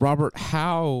Robert,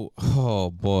 oh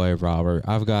boy, Robert,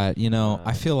 I've got,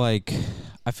 I feel like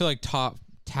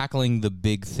tackling the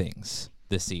big things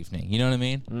this evening. You know what I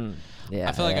mean? Yeah.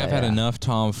 I feel like I've had enough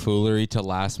tomfoolery to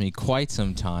last me quite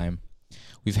some time.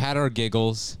 We've had our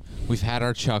giggles. We've had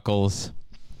our chuckles.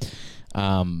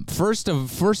 First and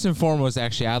foremost,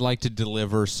 actually, I'd like to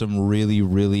deliver some really,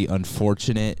 really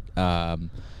unfortunate,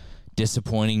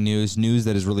 disappointing news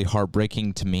that is really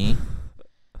heartbreaking to me.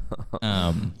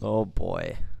 Oh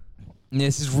boy.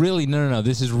 This is really no.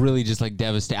 This is really just like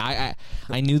devastating. I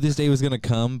knew this day was gonna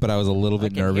come, but I was a little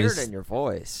bit nervous. I can hear it in your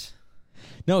voice.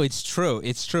 No, it's true.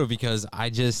 It's true because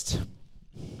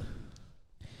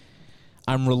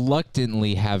I'm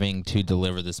reluctantly having to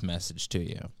deliver this message to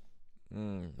you.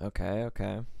 Okay.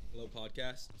 Hello,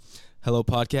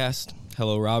 podcast.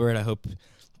 Hello, Robert. I hope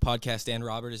podcast and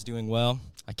Robert is doing well.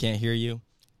 I can't hear you.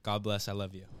 God bless. I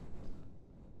love you.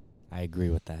 I agree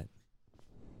with that.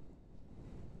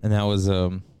 And that was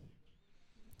all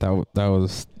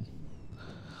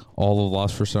of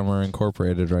Lost for Summer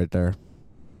Incorporated right there.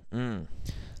 They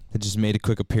just made a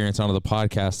quick appearance onto the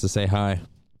podcast to say hi.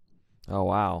 Oh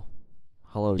wow.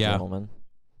 Hello, gentlemen.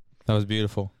 That was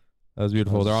beautiful.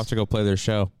 They're off to go play their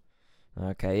show.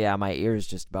 Okay, yeah, my ears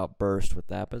just about burst with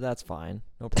that, but that's fine.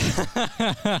 No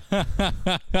problem.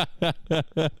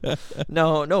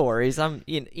 No worries.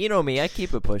 You know me. I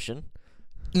keep it pushing.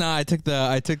 No, I took the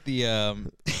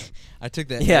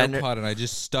AirPod and I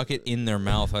just stuck it in their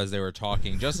mouth as they were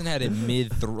talking. Justin had it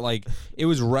it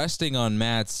was resting on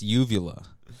Matt's uvula.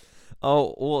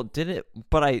 Oh well, did it?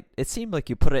 But it seemed like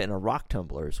you put it in a rock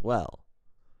tumbler as well,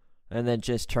 and then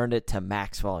just turned it to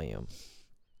max volume.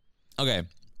 Okay.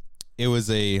 It was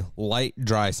a light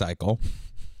dry cycle.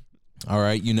 All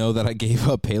right, you know that I gave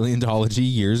up paleontology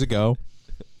years ago.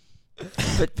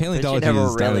 But paleontology but you never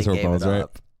is really dinosaur gave bones, it right?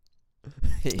 up.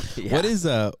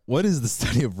 Yeah. What is the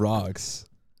study of rocks?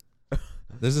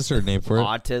 There's a certain name for it.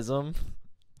 Autism.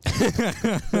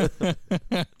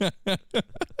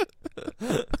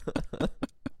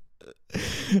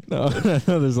 No,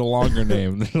 there's a longer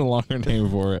name. There's a longer name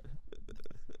for it.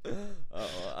 Hold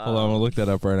on, I'm gonna look that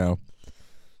up right now.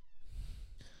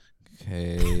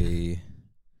 Okay.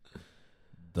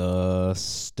 The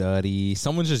study.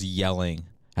 Someone's just yelling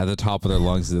at the top of their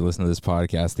lungs as they listen to this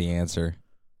podcast. The answer.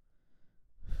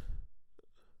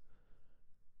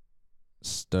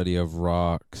 Study of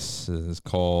rocks is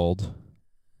called.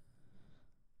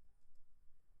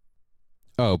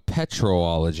 Oh,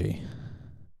 petrology.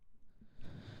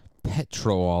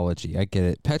 Petrology. I get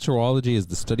it. Petrology is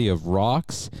the study of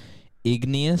rocks,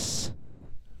 igneous,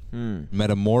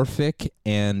 metamorphic,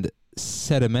 and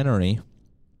sedimentary,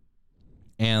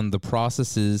 and the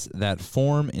processes that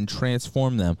form and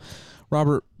transform them.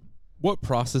 Robert, what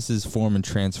processes form and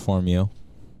transform you?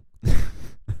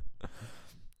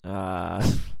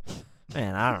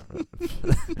 Man, I don't know.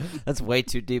 That's way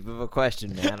too deep of a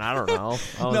question, man. I don't know.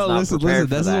 No, listen.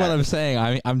 This is what I'm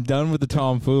saying. I'm done with the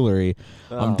tomfoolery.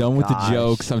 I'm done with the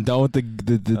jokes. I'm done with the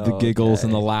giggles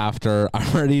and the laughter. I'm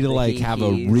ready to have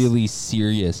a really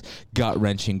serious,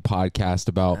 gut-wrenching podcast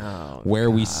about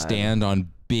where we stand on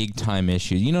big-time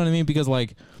issues. You know what I mean? Because, I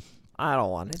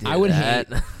don't want to do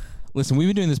that. Listen, we've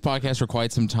been doing this podcast for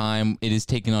quite some time. It has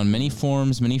taken on many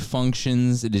forms, many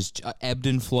functions. It has ebbed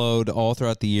and flowed all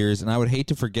throughout the years, and I would hate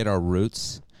to forget our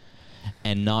roots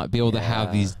and not be able to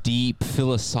have these deep,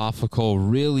 philosophical,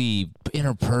 really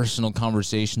interpersonal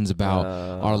conversations about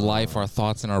our life, our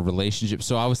thoughts, and our relationships.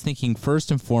 So I was thinking,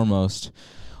 first and foremost,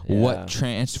 what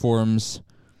transforms...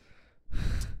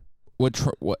 What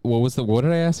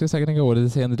did I ask a second ago? What did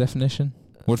it say on the definition?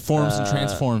 What forms and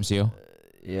transforms you?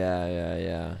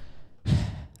 Yeah.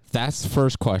 That's the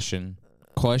first question.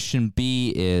 Question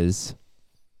B is,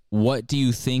 what do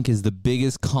you think is the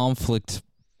biggest conflict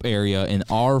area in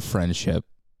our friendship?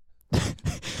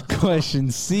 Question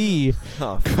C.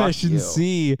 Question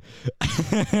C.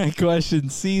 Question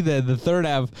C. Then the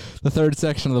third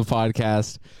section of the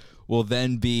podcast will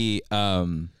then be I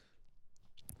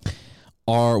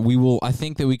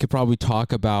think that we could probably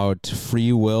talk about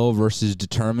free will versus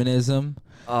determinism.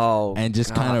 And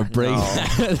just kind of break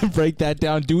that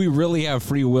down. Do we really have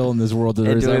free will in this world?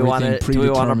 Or is everything predetermined for us? Do we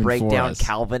want to break down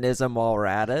Calvinism while we're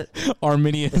at it?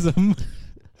 Arminianism.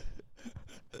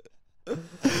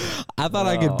 I thought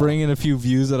I could bring in a few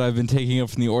views that I've been taking up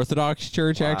from the Orthodox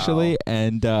Church, actually,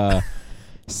 and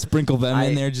sprinkle them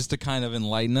in there just to kind of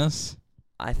enlighten us.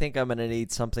 I think I'm going to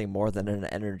need something more than an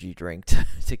energy drink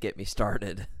to get me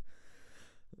started.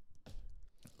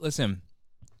 Listen,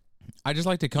 I just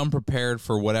like to come prepared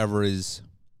for whatever is,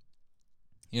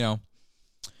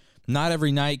 not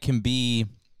every night can be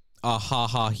a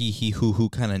ha-ha, he-he, hoo-hoo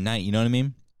kind of night, you know what I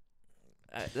mean?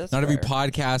 That's Not every fair.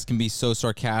 podcast can be so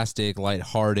sarcastic,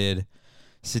 lighthearted,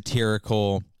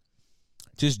 satirical,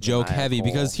 just joke heavy.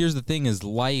 Maniacal. Because here's the thing: is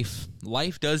life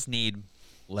does need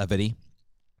levity,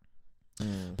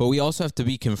 but we also have to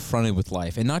be confronted with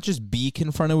life, and not just be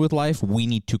confronted with life. We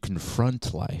need to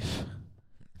confront life.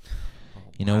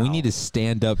 You know, we need to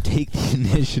stand up, take the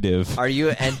initiative. Are you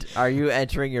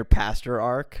entering your pastor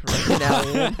arc right now,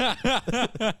 Ian?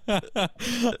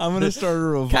 I'm gonna start a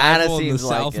revival in the seems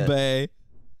like South it. Bay.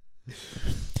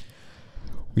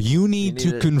 You need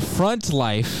to confront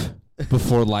life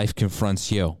before life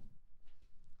confronts you.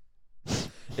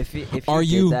 If you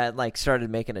did that, like started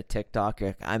making a TikTok, you're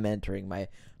like, I'm entering my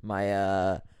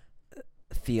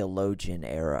theologian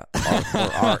era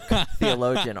arc.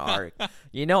 Theologian arc.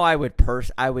 You know, I would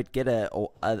get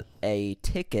a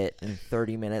ticket in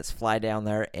 30 minutes, fly down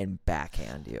there, and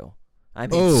backhand you. I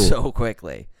mean, so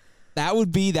quickly. That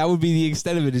would be the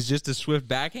extent of it. Is just a swift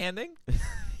backhanding.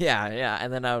 Yeah,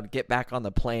 and then I would get back on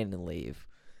the plane and leave.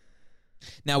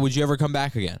 Now, would you ever come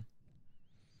back again?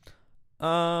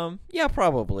 Yeah,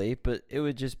 probably, but it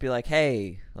would just be like,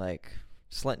 hey, like,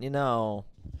 just letting you know.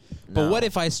 But what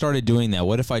if I started doing that?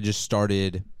 What if I just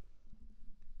started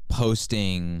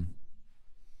posting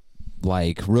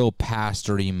like real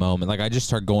pastory moment? Like I just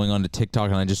start going onto TikTok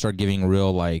and I just start giving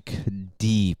real like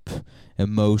deep,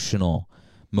 emotional,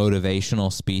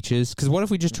 motivational speeches. Because what if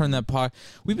we just turn that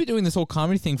We've been doing this whole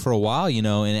comedy thing for a while, you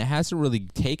know, and it hasn't really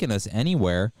taken us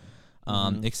anywhere,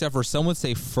 except for some would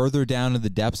say further down to the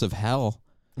depths of hell.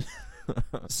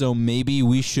 So maybe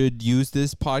we should use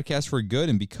this podcast for good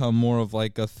and become more of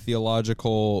like a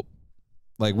theological,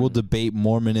 like we'll debate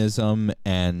Mormonism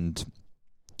and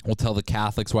we'll tell the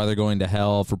Catholics why they're going to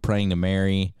hell for praying to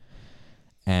Mary,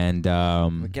 and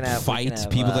fight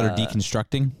people that are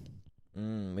deconstructing.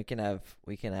 We can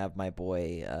have my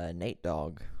boy Nate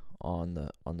Dogg on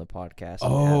the podcast.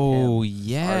 Oh, and have him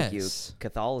yes. argue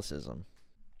Catholicism.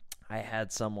 I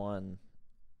had someone,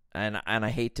 and I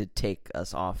hate to take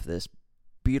us off this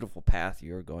beautiful path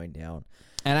you're going down.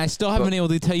 And I still haven't been able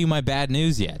to tell you my bad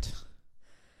news yet.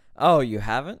 Oh, you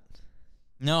haven't?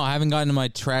 No, I haven't gotten to my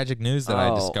tragic news that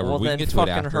I discovered. Well, we then can get to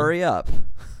fucking it after. hurry up.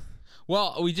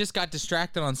 Well, we just got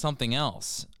distracted on something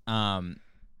else.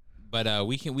 But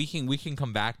we can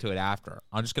come back to it after.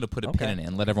 I'm just gonna put a pin in it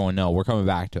and let everyone know we're coming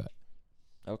back to it.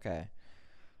 Okay.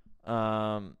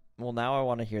 Well, now I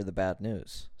want to hear the bad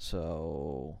news.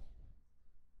 So.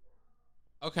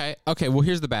 Okay. Well,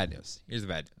 here's the bad news.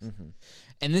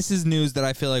 And this is news that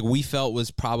I feel like we felt was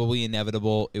probably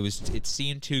inevitable. It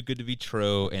seemed too good to be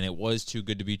true, and it was too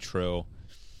good to be true.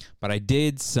 But I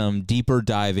did some deeper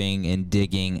diving and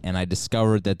digging, and I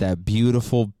discovered that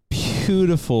beautiful,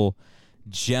 beautiful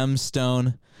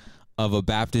gemstone of a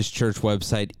Baptist church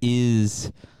website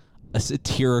is a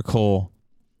satirical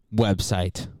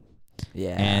website.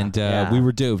 Yeah. And we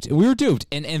were duped.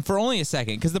 And for only a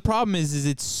second, because the problem is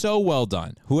it's so well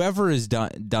done. Whoever has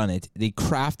done it, they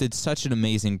crafted such an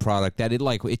amazing product that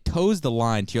it toes the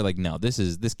line to you're like, no, this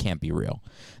can't be real.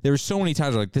 There were so many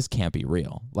times where like, this can't be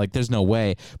real. Like, there's no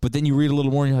way. But then you read a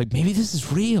little more and you're like, maybe this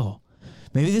is real.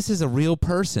 Maybe this is a real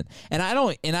person. And I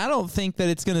don't think that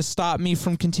it's going to stop me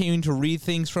from continuing to read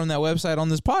things from that website on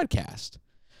this podcast.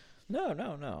 No.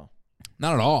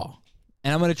 Not at all.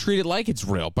 And I'm going to treat it like it's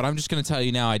real, but I'm just going to tell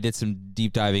you now I did some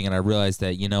deep diving and I realized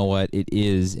that, you know what, it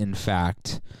is, in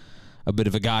fact, a bit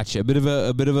of a gotcha, a bit of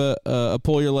a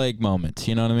pull your leg moment.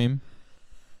 You know what I mean?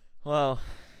 Well,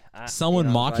 someone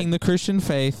mocking the Christian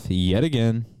faith yet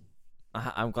again.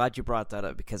 I'm glad you brought that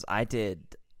up because I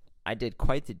did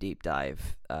quite the deep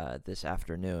dive this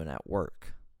afternoon at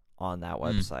work on that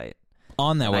website.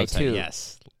 On that website, too,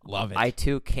 yes. Love it. I,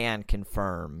 too, can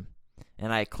confirm.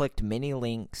 And I clicked many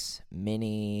links,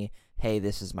 hey,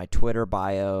 this is my Twitter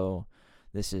bio,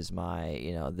 this is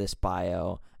my, this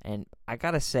bio. And I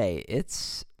got to say, it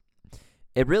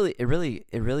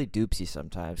really dupes you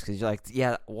sometimes because you're like,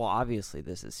 yeah, well, obviously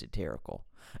this is satirical.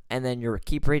 And then you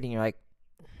keep reading, you're like,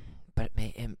 but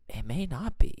it may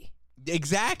not be.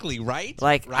 Exactly, right?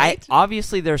 Like, right?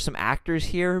 Obviously there's some actors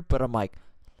here, but I'm like,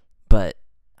 but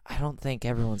I don't think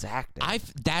everyone's acting.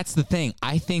 That's the thing.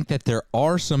 I think that there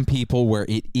are some people where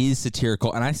it is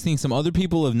satirical, and I think some other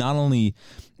people have not only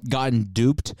gotten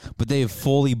duped, but they have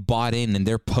fully bought in, and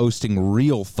they're posting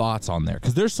real thoughts on there.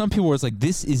 Because there's some people where it's like,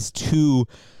 this is too,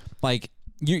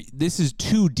 this is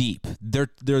too deep.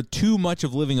 They're too much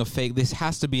of living a fake. This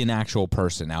has to be an actual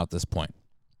person now at this point.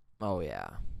 Oh yeah.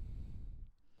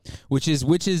 Which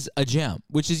is a gem.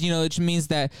 Which is, it means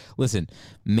that, listen,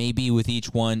 maybe with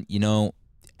each one,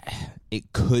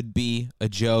 it could be a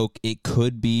joke, it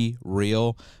could be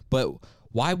real, but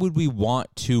why would we want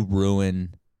to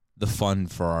ruin the fun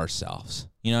for ourselves.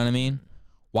 You know what I mean?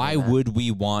 Why Yeah. would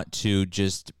we want to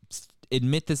just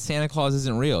admit that Santa Claus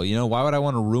isn't real? You know, why would I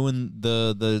want to ruin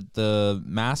the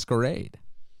masquerade?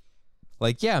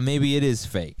 Like, yeah, maybe it is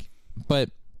fake, but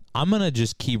I'm going to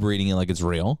just keep reading it like it's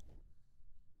real.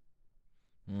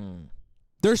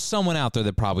 There's someone out there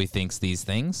that probably thinks these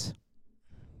things.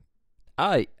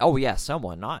 Oh yeah,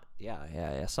 someone, not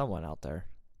yeah, someone out there.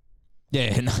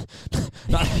 Yeah, not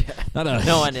a,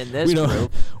 No one in this we don't,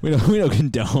 group. We don't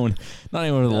condone. Not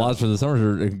anyone with the laws for the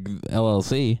summer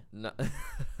LLC. No,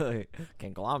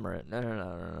 conglomerate. No.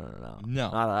 No.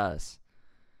 Not us.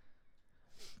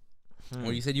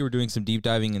 Well, you said you were doing some deep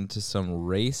diving into some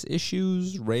race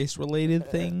issues, race related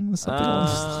things, something along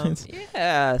those lines.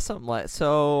 Yeah, something like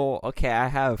so. Okay, I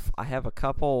have a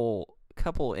couple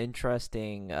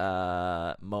interesting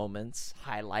moments,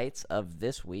 highlights of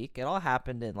this week. It all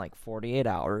happened in like 48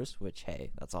 hours, which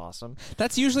hey, that's awesome.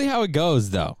 That's usually how it goes,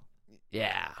 though.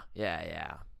 Yeah.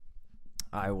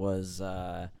 I was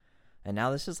and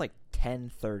now this is like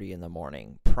 10:30 in the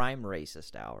morning, prime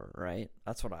racist hour, right?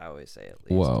 That's what I always say at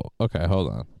least. Whoa. Okay, hold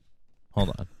on.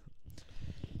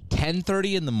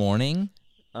 10:30 in the morning?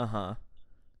 Uh-huh.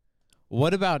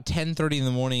 What about 10:30 in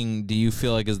the morning do you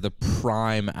feel like is the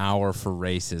prime hour for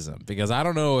racism? Because I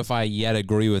don't know if I yet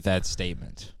agree with that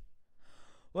statement.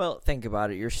 Well, think about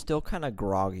it. You're still kind of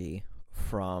groggy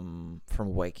from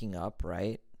waking up,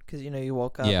 right? Because, you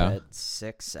woke up at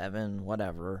 6, 7,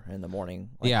 whatever in the morning.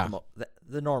 Like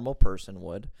the normal person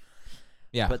would.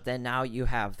 Yeah. But then now you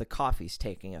have the coffee's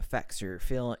taking effect. So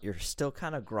you're still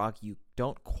kind of groggy. You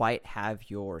don't quite have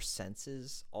your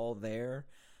senses all there,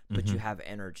 but you have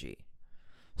energy.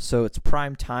 So it's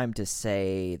prime time to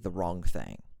say the wrong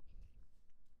thing.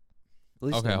 At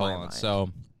least Okay, in my hold on. mind. So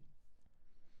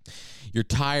you're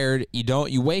tired.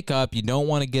 You wake up. You don't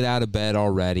want to get out of bed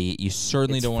already. You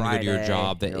certainly It's don't want to go to your Friday.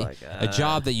 job. You're like, A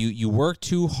job that you work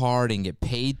too hard and get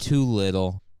paid too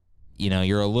little.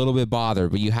 You're a little bit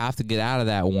bothered, but you have to get out of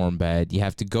that warm bed. You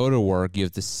have to go to work. You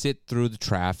have to sit through the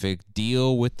traffic,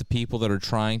 deal with the people that are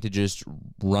trying to just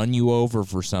run you over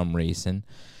for some reason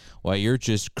while you're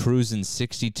just cruising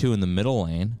 62 in the middle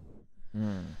lane.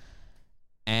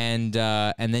 And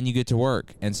then you get to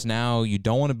work. And so now you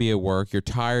don't want to be at work. You're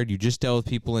tired. You just dealt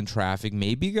with people in traffic.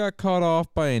 Maybe you got caught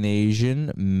off by an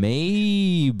Asian.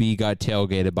 Maybe got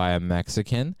tailgated by a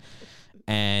Mexican.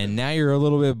 And now you're a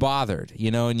little bit bothered,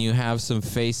 and you have some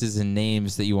faces and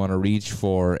names that you want to reach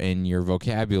for in your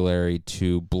vocabulary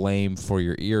to blame for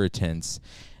your irritants.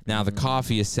 Now the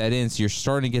coffee is set in, so you're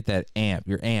starting to get that amp.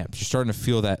 You're amped. You're starting to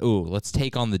feel that, ooh, let's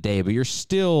take on the day. But you're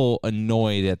still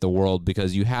annoyed at the world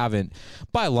because you haven't,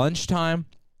 by lunchtime,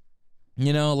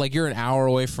 like you're an hour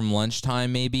away from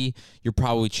lunchtime maybe. You're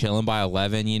probably chilling by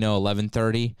 11,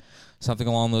 11:30. Something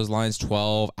along those lines,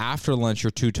 12. After lunch,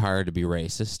 you're too tired to be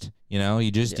racist.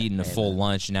 You just eaten a full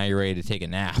lunch, and now you're ready to take a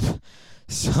nap.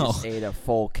 So just ate a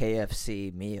full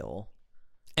KFC meal.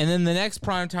 And then the next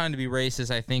prime time to be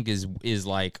racist, I think, is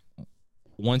like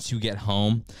once you get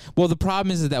home. Well, the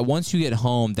problem is that once you get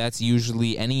home, that's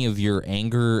usually any of your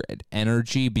anger and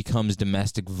energy becomes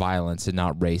domestic violence and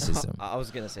not racism. I was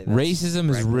going to say racism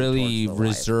is really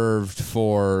reserved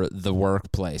for the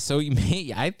workplace. So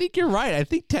I think you're right. I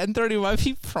think 10:30 might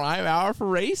be prime hour for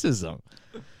racism.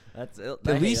 At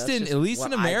least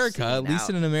in America, at least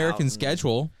in an American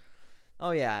schedule.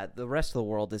 Oh yeah, the rest of the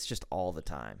world is just all the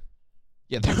time.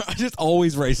 Yeah, they're just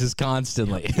always racist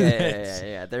constantly.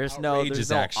 Yeah. There's no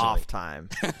off time.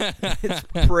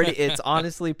 It's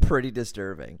honestly pretty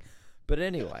disturbing. But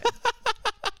anyway.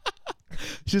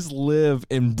 Just live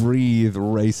and breathe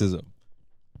racism.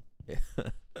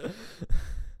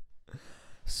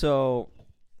 So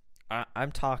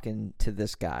I'm talking to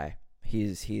this guy.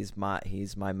 He's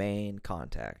my main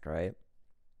contact, right?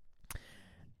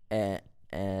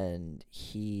 And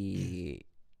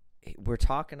we're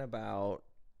talking about,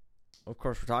 of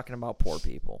course, poor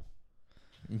people.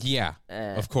 Yeah,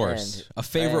 of course.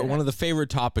 One of the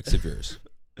favorite topics of yours.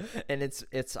 And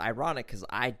it's ironic because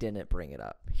I didn't bring it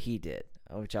up. He did,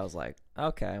 which I was like,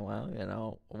 okay,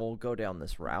 well, we'll go down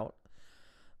this route.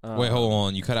 Wait, hold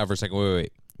on. You cut out for a second.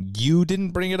 Wait. You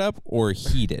didn't bring it up, or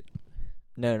he did?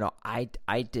 No.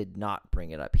 I did not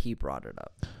bring it up. He brought it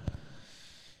up.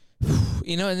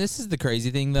 And this is the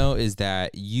crazy thing, though, is that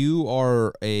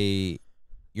you're an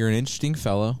interesting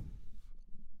fellow.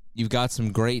 You've got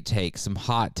some great takes, some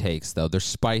hot takes, though. They're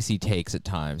spicy takes at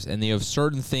times. And you have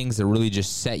certain things that really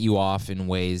just set you off in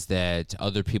ways that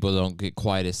other people don't get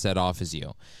quite as set off as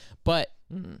you. But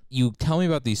you tell me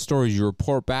about these stories, you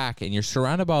report back, and you're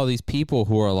surrounded by all these people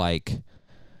who are like,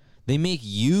 they make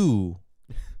you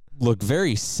look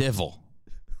very civil.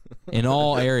 in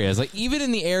all areas. Like, even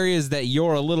in the areas that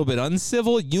you're a little bit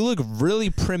uncivil, you look really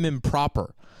prim and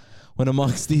proper when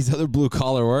amongst these other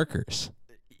blue-collar workers.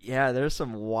 Yeah, there's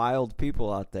some wild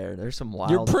people out there. There's some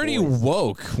wild You're pretty boys.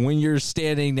 woke when you're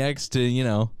standing next to,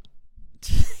 Yeah.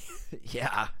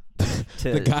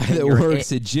 the guy that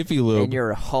works at Jiffy Lube. In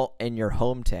your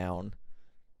hometown.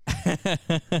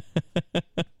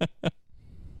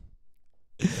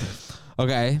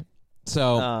 Okay,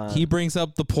 so he brings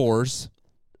up the pores.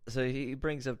 So he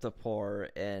brings up the poor,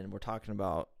 and we're talking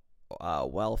about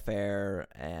welfare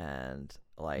and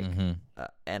like,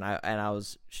 and I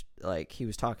was like, he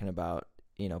was talking about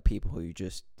people who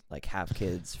just like have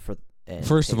kids for and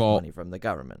First take of all, money from the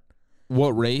government.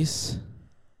 What race?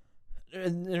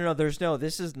 No,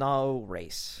 this is no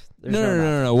race. There's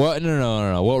No.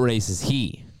 What race is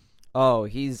he? Oh,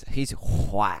 he's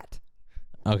white.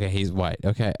 Okay, he's white.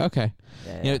 Okay.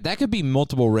 Yeah. That could be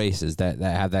multiple races that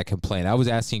have that complaint. I was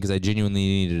asking because I genuinely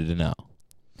needed to know.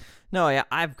 No, yeah,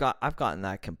 I've gotten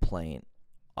that complaint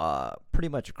pretty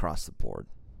much across the board.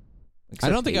 I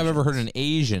don't think I've ever heard an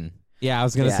Asian. Yeah, I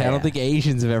was gonna say I don't think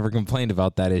Asians have ever complained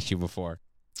about that issue before.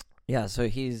 Yeah, so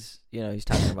he's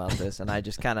talking about this, and I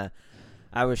just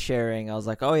I was sharing. I was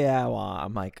like, oh yeah,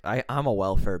 well, I'm a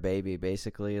welfare baby,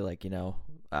 basically, like and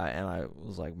I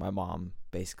was like, my mom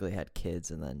basically had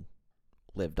kids and then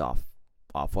lived off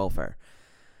welfare.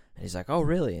 And he's like, oh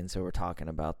really? And so we're talking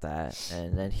about that,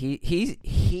 and then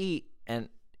he and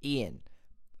Ian,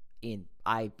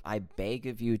 I beg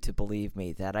of you to believe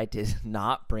me that I did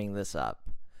not bring this up,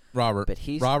 Robert. But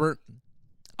Robert,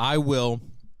 I will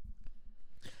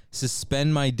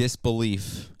suspend my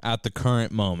disbelief at the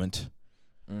current moment,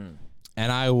 and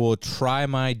I will try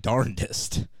my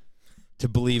darndest to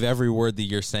believe every word that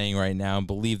you're saying right now and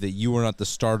believe that you are not the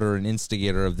starter and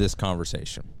instigator of this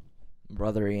conversation.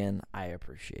 Brother Ian, I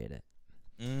appreciate it.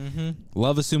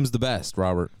 Love assumes the best,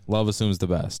 Robert. Love assumes the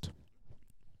best.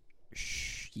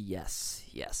 Yes.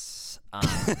 Yeah.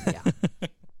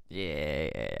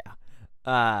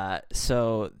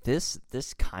 So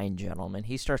this kind gentleman,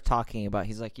 he starts talking about,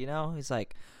 he's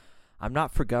like, I'm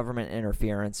not for government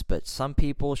interference, but some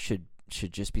people should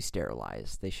just be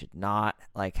sterilized. They should not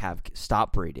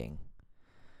stop breeding.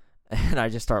 And I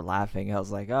just start laughing. I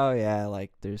was like, oh yeah,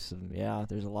 like there's a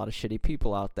lot of shitty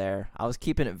people out there. I was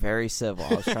keeping it very civil.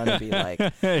 I was trying to be like,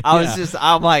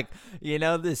 I'm like,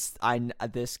 this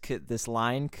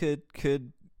line could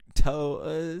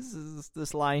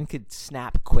this line could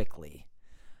snap quickly.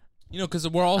 Because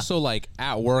we're also like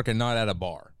at work and not at a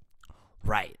bar.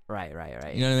 Right. You know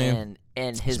what I mean?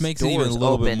 And his makes door's it even a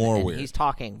little open, bit more and weird. he's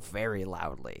talking very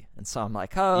loudly, and so I'm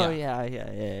like, oh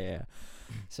yeah.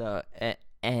 So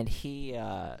and he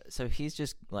so he's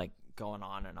just like going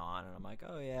on, and I'm like,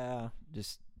 oh yeah,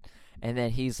 and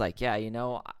then he's like, yeah,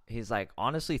 he's like,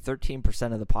 honestly,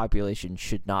 13% of the population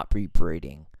should not be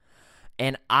breeding,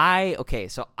 and I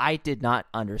did not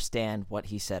understand what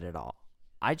he said at all.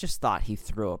 I just thought he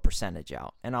threw a percentage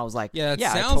out, and I was like, yeah,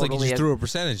 sounds like he just threw a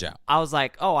percentage out. I was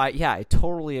like, oh, I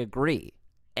totally agree.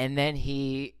 And then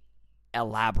he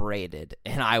elaborated,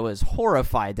 and I was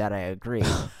horrified that I agreed.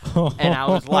 And I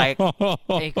was like,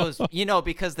 and he goes,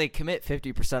 because they commit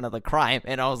 50% of the crime.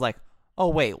 And I was like, oh,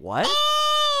 wait, what?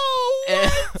 Oh,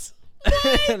 what?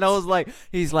 And I was like,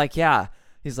 he's like, yeah.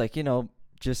 He's like,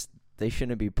 just they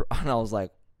shouldn't be. And I was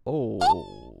like, oh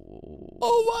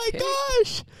my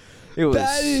gosh. It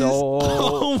was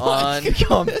so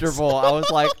uncomfortable. I was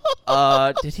like,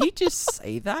 did he just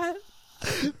say that?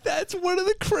 That's one of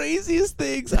the craziest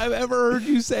things I've ever heard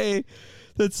you say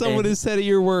that someone has said at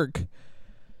your work.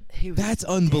 That's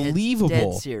unbelievable.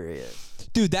 Dead serious.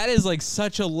 Dude, that is like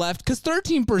such a left, because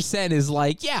 13% is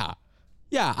like, yeah,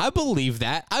 I believe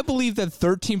that. I believe that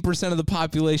 13% of the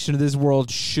population of this world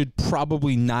should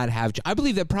probably not have. I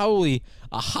believe that probably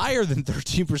a higher than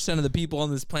 13% of the people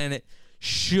on this planet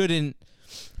shouldn't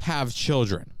have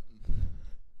children.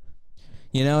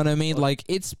 You know what I mean? Like,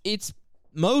 it's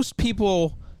most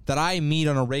people that I meet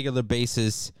on a regular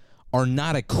basis are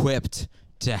not equipped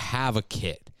to have a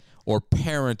kid or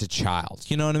parent a child.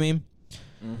 You know what I mean?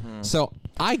 Mm-hmm. So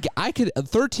I could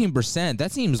 13%.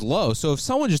 That seems low. So if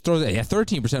someone just throws it,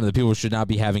 13% of the people should not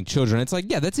be having children. It's like,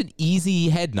 yeah, that's an easy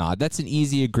head nod. That's an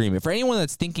easy agreement for anyone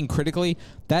that's thinking critically.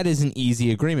 That is an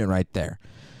easy agreement right there.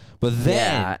 But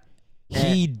then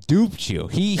he duped you.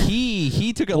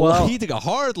 He took a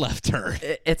hard left turn.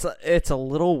 It's a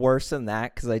little worse than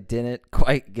that, because I didn't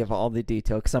quite give all the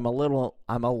detail, because I'm a little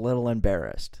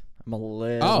embarrassed.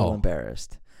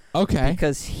 Embarrassed. Okay.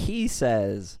 Because he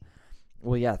says,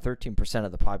 well, yeah, 13%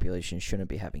 of the population shouldn't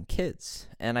be having kids.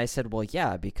 And I said, well,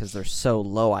 yeah, because they're so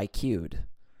low IQ'd.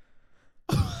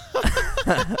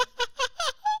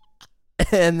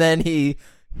 And then he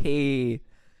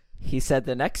said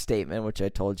the next statement, which I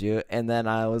told you, and then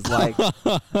I was like,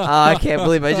 I can't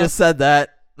believe I just said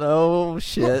that. Oh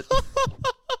shit.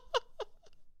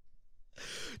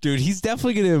 Dude, he's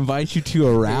definitely going to invite you to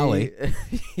a rally.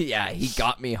 Yeah, he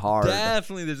got me hard.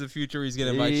 Definitely there's a future where he's going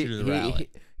to invite you to the rally.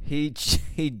 He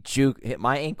juked.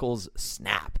 My ankles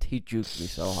snapped. He juked me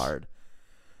so hard.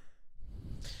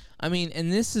 I mean,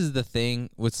 and this is the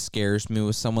thing what scares me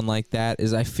with someone like that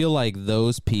is I feel like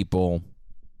those people,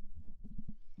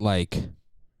 like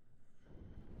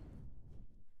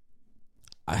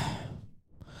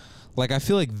I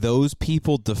feel like those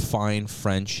people define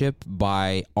friendship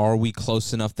by, are we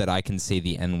close enough that I can say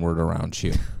the N-word around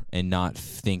you and not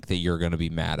think that you're going to be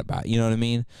mad about it? You know what I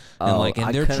mean?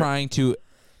 And they're trying to,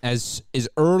 as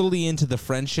early into the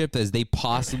friendship as they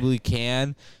possibly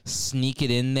can, sneak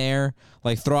it in there,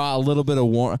 like throw out a little bit of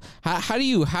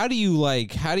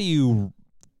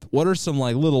what are some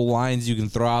like little lines you can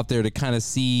throw out there to kind of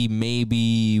see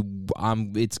maybe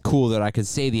it's cool that I could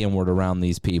say the N-word around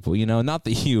these people, you know? Not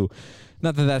that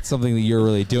that's something that you're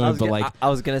really doing, but I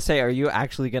was gonna say, are you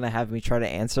actually gonna have me try to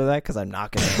answer that? Because I'm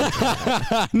not gonna answer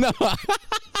that. No.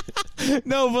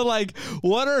 No, but like,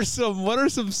 what are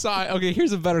some signs? Okay,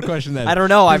 here's a better question then. I don't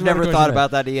know. I've never thought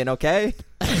about that, Ian. Okay.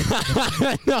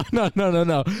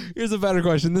 No. Here's a better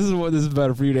question. This is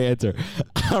better for you to answer.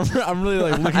 I'm really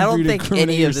like looking I don't for you think to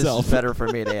any of yourself. this is better for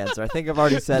me to answer. I think I've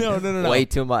already said No. way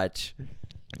too much.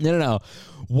 No.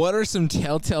 What are some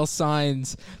telltale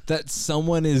signs that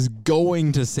someone is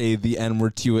going to say the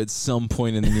N-word to you at some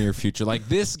point in the near future? Like,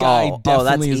 this guy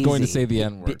definitely is going to say the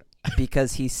N-word.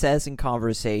 Because he says in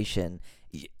conversation,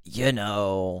 you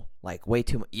know, like way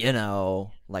too much, you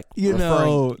know, like you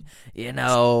know,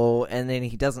 and then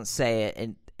he doesn't say it,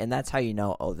 and that's how you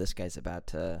know, oh, this guy's about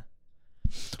to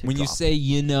when you drop. say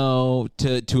you know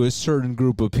to a certain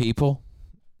group of people.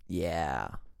 Yeah.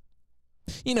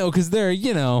 You know, because they're,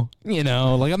 you know,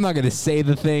 like, I'm not going to say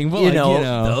the thing, but,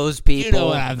 those people. You know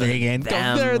what I'm thinking.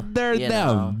 Them, they're them.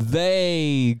 Know.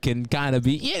 They can kind of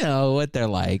be, you know, what they're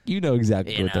like. You know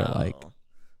exactly what they're like.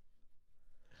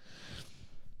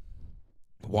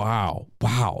 Wow.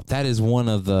 That is one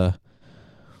of the...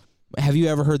 Have you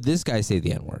ever heard this guy say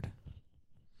the N-word?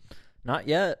 Not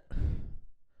yet.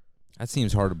 That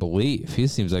seems hard to believe. He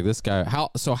seems like this guy... How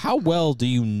well do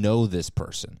you know this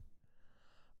person?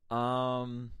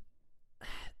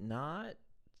 Not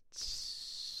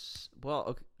well.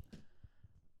 Okay.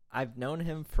 I've known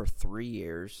him for 3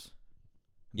 years.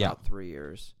 Yeah, about 3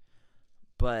 years,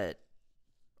 but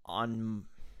I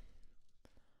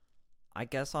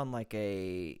guess on like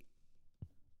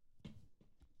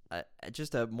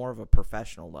just a more of a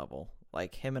professional level.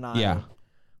 Like him and I,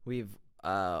 we've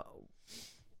I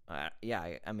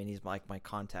mean, he's like my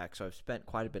contact, so I've spent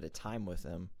quite a bit of time with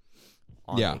him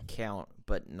on the account,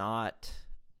 but not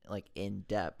like in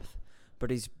depth. But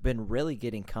he's been really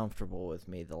getting comfortable with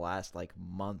me the last like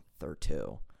month or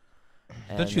two.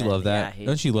 Don't you love that?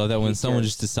 Don't you love that when someone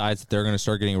just decides that they're going to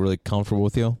start getting really comfortable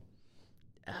with you?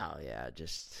 Oh yeah,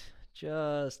 just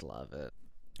love it.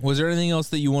 Was there anything else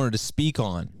that you wanted to speak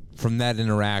on from that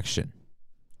interaction?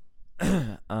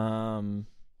 No,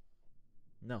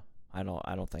 I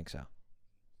don't think so.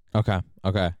 Okay.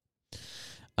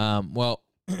 Well,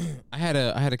 I had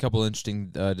a couple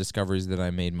interesting discoveries that I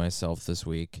made myself this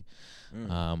week,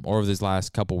 or over these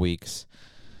last couple weeks.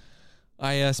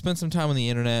 I spent some time on the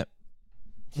internet.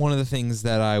 One of the things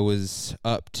that I was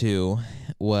up to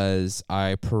was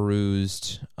I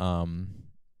perused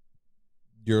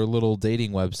your little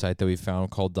dating website that we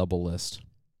found called Double List.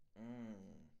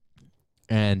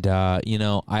 And, I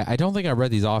don't think I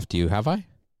read these off to you. Have I?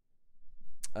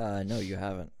 No, you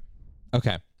haven't.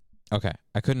 Okay.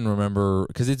 I couldn't remember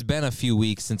because it's been a few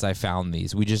weeks since I found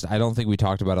these. I don't think we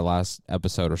talked about it last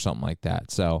episode or something like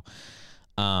that. So,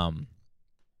 I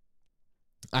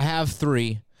have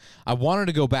 3. I wanted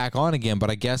to go back on again, but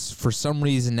I guess for some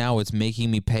reason now it's making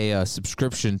me pay a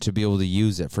subscription to be able to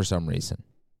use it for some reason.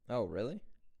 Oh, really?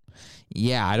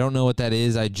 Yeah, I don't know what that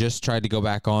is. I just tried to go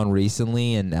back on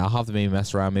recently, and I'll have to maybe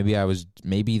mess around.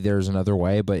 Maybe there's another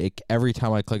way, but every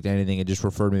time I clicked anything, it just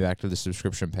referred me back to the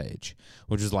subscription page,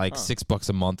 which is like $6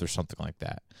 a month or something like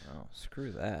that. Oh,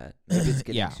 screw that. Maybe it's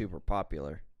getting super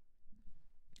popular.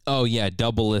 Oh, yeah,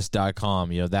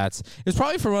 doublelist.com. It's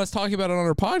probably from us talking about it on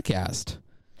our podcast.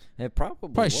 It probably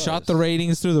was. Shot the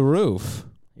ratings through the roof.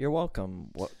 You're welcome.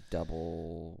 What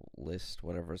Double List,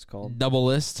 whatever it's called. Double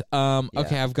List.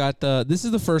 Okay, I've got this is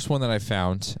the first one that I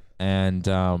found, and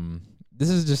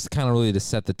this is just kind of really to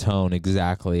set the tone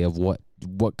exactly of what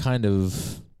kind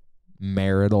of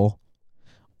marital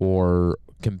or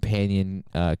companion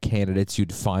candidates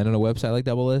you'd find on a website like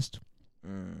Doublelist.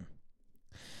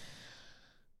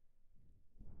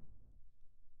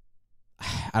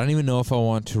 I don't even know if I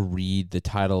want to read the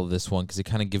title of this one because it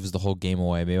kind of gives the whole game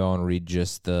away. Maybe I want to read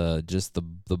just the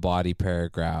body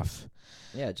paragraph.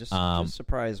 Yeah, just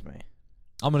surprise me.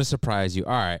 I'm going to surprise you.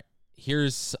 All right.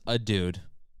 Here's a dude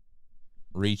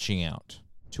reaching out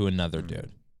to another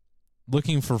dude.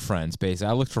 Looking for friends, basically.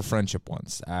 I looked for friendship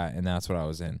once, and that's what I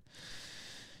was in.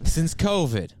 Since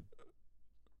COVID,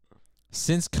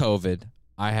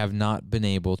 I have not been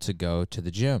able to go to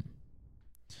the gym.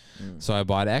 So I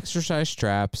bought exercise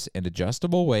straps and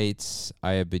adjustable weights.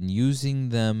 I have been using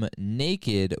them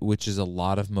naked, which is a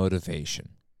lot of motivation.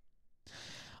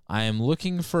 I am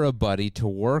looking for a buddy to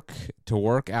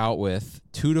work out with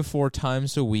 2 to 4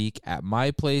 times a week at my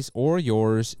place or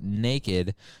yours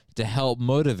naked to help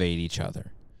motivate each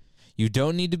other. You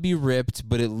don't need to be ripped,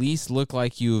 but at least look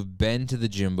like you've been to the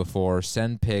gym before.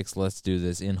 Send pics. Let's do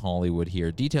this in Hollywood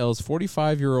here. Details,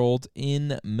 45-year-old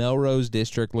in Melrose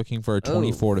District looking for a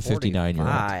 24 to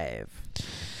 59-year-old.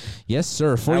 Yes,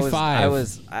 sir,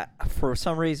 45. For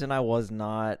some reason, I was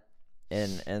not,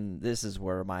 and this is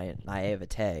where my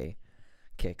naivete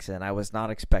kicks in. I was not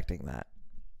expecting that.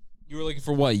 You were looking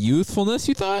for what, youthfulness,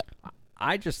 you thought?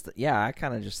 I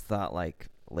kind of just thought like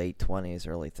late 20s,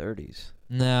 early 30s.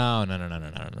 No.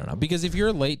 Because if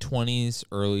you're late 20s,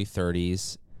 early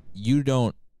 30s, you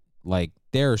don't, like,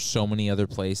 there are so many other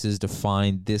places to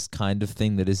find this kind of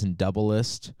thing that isn't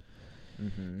Doublelist.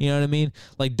 You know what I mean?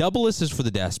 Like, Doublelist is for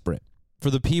the desperate. For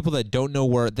the people that don't know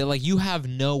where, they're like, you have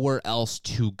nowhere else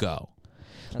to go.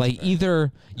 That's like, fair.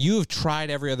 Either you have tried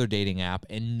every other dating app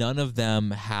and none of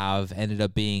them have ended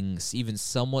up being even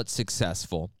somewhat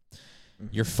successful.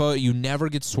 You never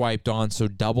get swiped on, so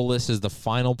Doublelist is the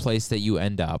final place that you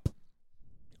end up.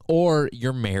 Or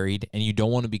you're married and you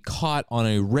don't want to be caught on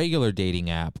a regular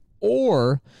dating app.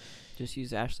 Or just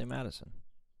use Ashley Madison.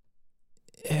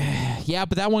 Yeah,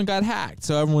 but that one got hacked,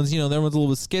 so everyone's a little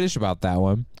bit skittish about that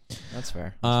one. That's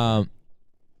fair. And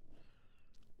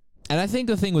I think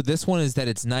the thing with this one is that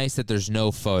it's nice that there's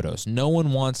no photos. No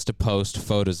one wants to post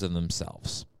photos of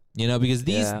themselves, because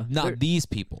these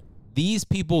people. These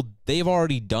people, they've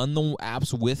already done the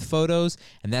apps with photos,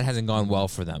 and that hasn't gone well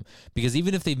for them. Because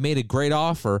even if they've made a great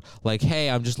offer, like, hey,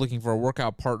 I'm just looking for a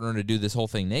workout partner to do this whole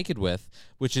thing naked with,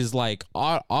 which is like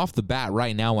off the bat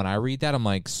right now when I read that, I'm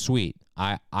like, sweet.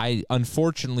 I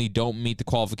unfortunately don't meet the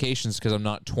qualifications because I'm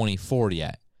not 24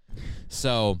 yet.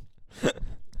 So,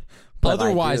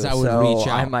 otherwise I would reach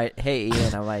out. Hey,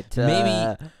 Ian, I might...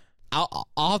 Maybe... I'll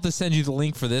have to send you the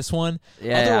link for this one.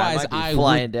 Yeah, otherwise, I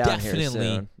would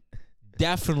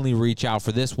definitely reach out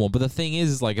for this one. But the thing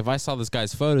is like if I saw this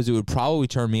guy's photos, it would probably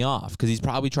turn me off because he's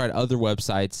probably tried other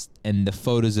websites and the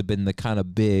photos have been the kind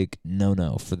of big no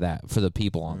for the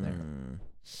people on there.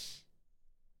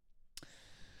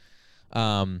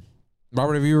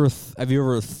 Robert, have you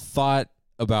ever thought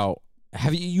about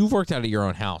you've worked out at your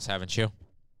own house, haven't you?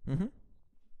 Mm-hmm.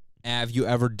 Have you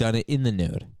ever done it in the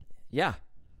nude? Yeah.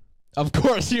 Of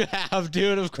course you have,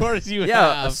 dude. Of course you have.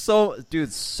 Yeah, so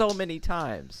many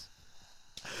times.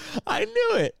 I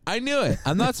knew it.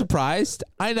 I'm not surprised.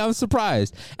 I'm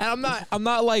surprised. And I'm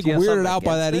not like weirded out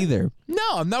by that either. No,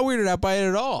 I'm not weirded out by it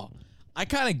at all. I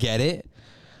kind of get it.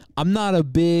 I'm not a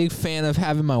big fan of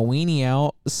having my weenie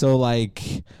out, so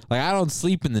like I don't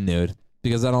sleep in the nude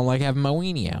because I don't like having my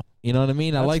weenie out. You know what I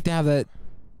mean? I like to have that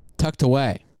tucked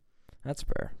away. That's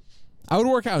fair. I would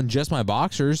work out in just my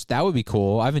boxers. That would be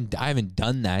cool. I haven't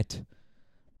done that.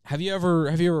 Have you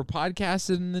ever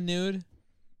podcasted in the nude?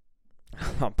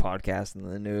 I'm podcasting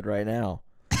in the nude right now.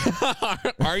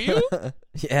 Are you?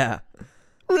 Yeah.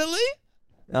 Really?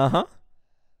 Uh-huh.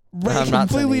 I'm not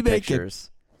completely naked. Pictures.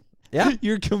 Yeah.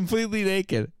 You're completely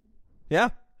naked. Yeah.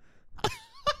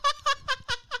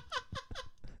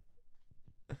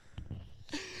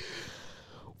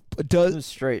 But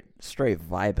straight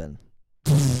vibing.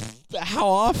 How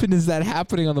often is that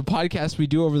happening on the podcast we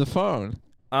do over the phone?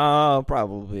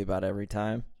 Probably about every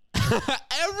time.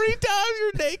 Every time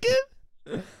you're naked?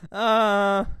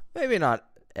 Maybe not.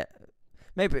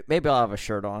 Maybe I'll have a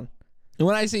shirt on.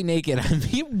 When I say naked, I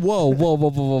mean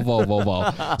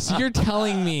whoa. So you're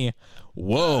telling me,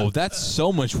 whoa, that's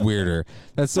so much weirder.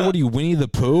 That's what are you, Winnie the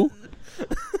Pooh?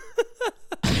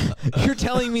 You're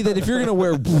telling me that if you're gonna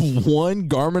wear one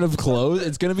garment of clothes,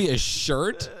 it's gonna be a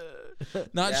shirt,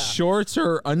 not shorts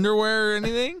or underwear or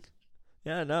anything?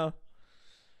 Yeah, no.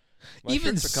 My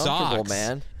even socks,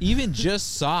 man. Even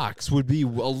just socks would be a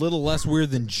little less weird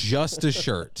than just a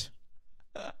shirt.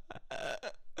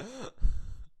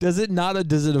 Does it not?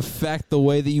 Does it affect the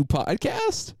way that you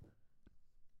podcast?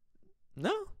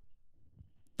 No.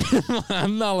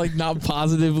 I'm not like not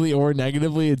positively or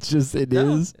negatively. It's just it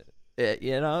is. It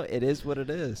is what it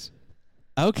is.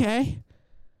 Okay.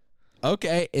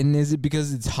 Okay, and is it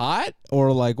because it's hot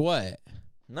or like what?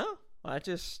 No, I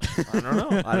don't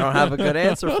know. I don't have a good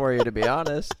answer for you, to be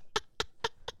honest.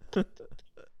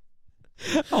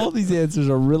 All these answers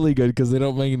are really good because they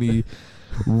don't make any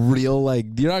real,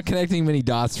 like, you're not connecting many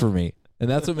dots for me. And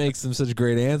that's what makes them such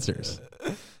great answers.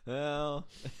 Well,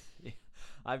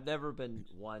 I've never been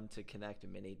one to connect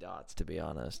many dots, to be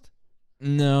honest.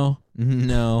 No,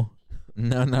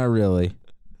 not really.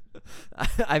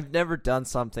 I've never done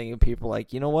something and people are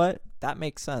like, you know what? That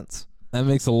makes sense. That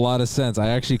makes a lot of sense. I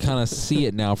actually kind of see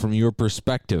it now from your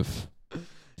perspective.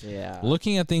 Yeah.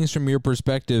 Looking at things from your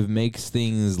perspective makes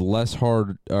things less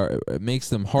hard, or it makes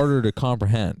them harder to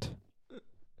comprehend.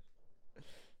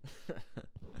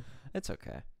 It's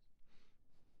okay.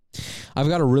 I've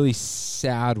got a really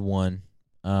sad one.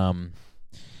 Not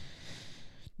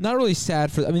really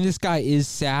sad for. I mean, this guy is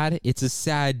sad. It's a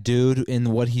sad dude, and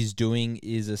what he's doing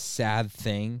is a sad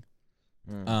thing.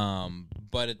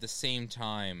 But at the same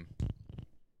time,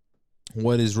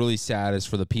 what is really sad is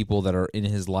for the people that are in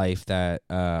his life that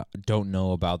don't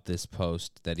know about this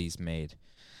post that he's made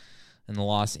in the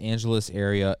Los Angeles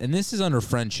area. And this is under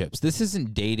friendships. This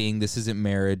isn't dating. This isn't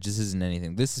marriage. This isn't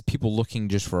anything. This is people looking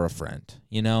just for a friend,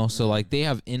 you know? So, like, they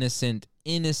have innocent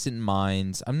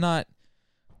minds. I'm not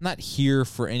here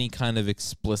for any kind of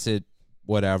explicit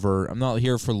whatever. I'm not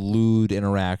here for lewd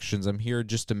interactions. I'm here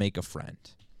just to make a friend.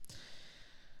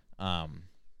 I'm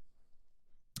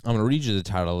going to read you the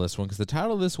title of this one because the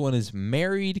title of this one is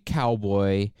Married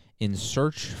Cowboy in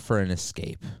Search for an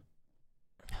Escape.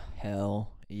 Hell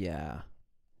yeah.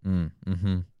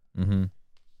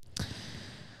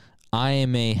 I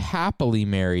am a happily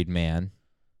married man.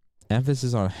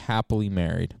 Emphasis on happily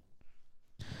married.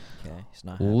 Okay, he's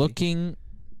not happy.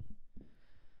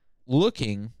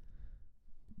 Looking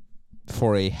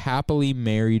for a happily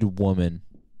married woman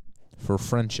for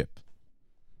friendship.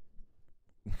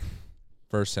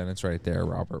 First sentence right there,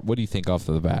 Robert. What do you think off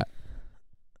of the bat?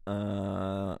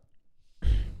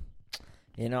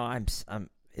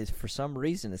 For some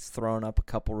reason it's thrown up a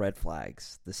couple red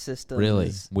flags. The system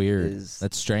really weird.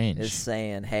 That's strange. Is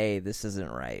saying, "Hey, this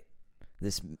isn't right.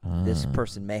 This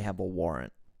person may have a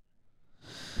warrant."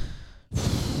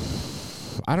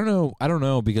 I don't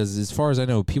know because as far as I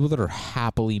know, people that are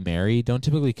happily married don't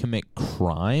typically commit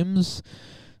crimes.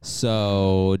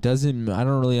 So I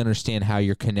don't really understand how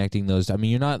you're connecting those. I mean,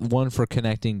 you're not one for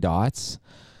connecting dots,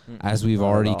 as we've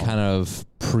already kind of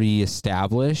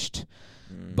pre-established.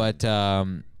 But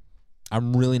I'm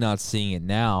really not seeing it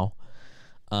now.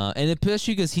 And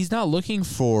especially because he's not looking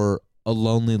for a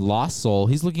lonely lost soul.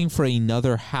 He's looking for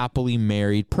another happily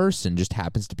married person. Just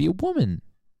happens to be a woman.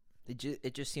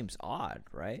 It just seems odd,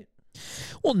 right?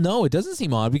 Well, no, it doesn't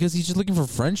seem odd because he's just looking for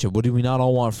friendship. What, do we not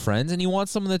all want friends? And he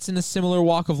wants someone that's in a similar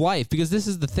walk of life. Because this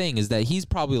is the thing, is that he's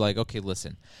probably like, okay,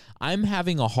 listen, I'm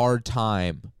having a hard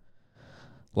time.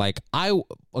 What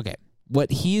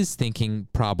he is thinking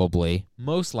probably,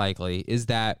 most likely, is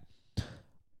that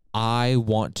I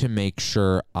want to make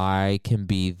sure I can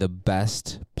be the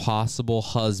best possible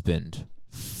husband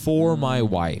for my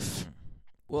wife.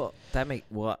 Well,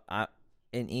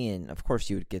 and Ian, of course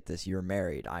you would get this. You're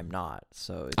married. I'm not.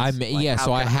 So I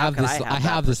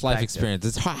have this life experience.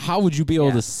 It's how would you be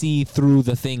able to see through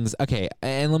the things? Okay,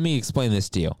 and let me explain this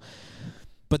to you.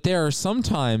 But there are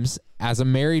sometimes, as a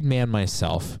married man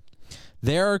myself,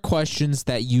 there are questions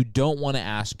that you don't want to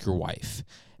ask your wife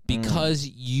because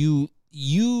you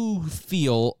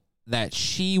feel that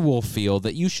she will feel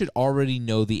that you should already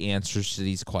know the answers to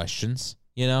these questions.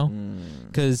 You know,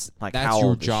 because that's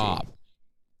your job.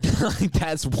 Like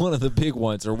that's one of the big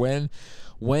ones. Or when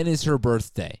is her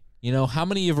birthday? You know, how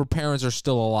many of her parents are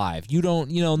still alive? You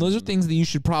don't, and those are things that you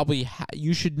should probably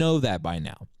you should know that by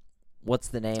now. What's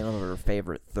the name of her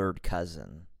favorite third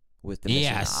cousin with the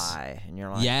missing eye? And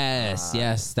you're like,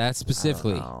 yes, that's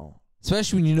specifically.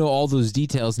 Especially when you know all those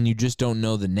details and you just don't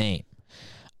know the name.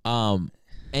 And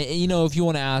if you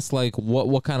want to ask like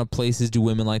what kind of places do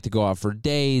women like to go out for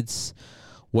dates?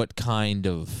 What kind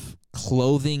of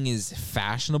clothing is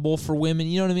fashionable for women?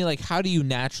 You know what I mean? Like, how do you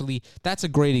naturally... That's a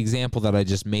great example that I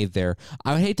just made there.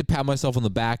 I would hate to pat myself on the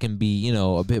back and be,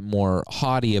 a bit more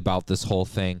haughty about this whole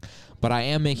thing, but I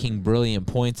am making brilliant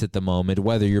points at the moment,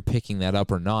 whether you're picking that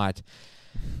up or not.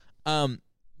 You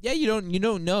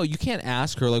don't know. You can't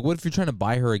ask her, like, what if you're trying to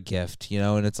buy her a gift,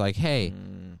 and it's like, hey...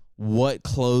 What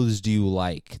clothes do you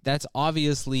like? That's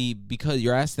obviously because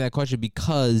you're asking that question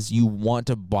because you want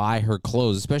to buy her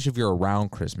clothes, especially if you're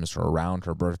around Christmas or around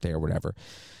her birthday or whatever.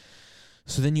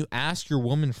 So then you ask your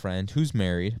woman friend who's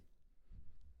married,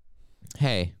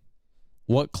 hey,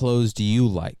 what clothes do you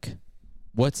like?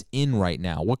 What's in right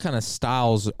now? What kind of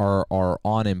styles are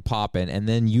on and popping? And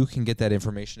then you can get that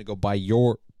information to go buy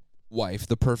your wife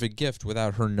the perfect gift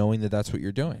without her knowing that that's what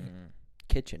you're doing.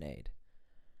 KitchenAid.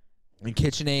 And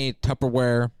KitchenAid,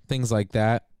 Tupperware, things like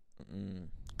that.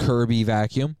 Kirby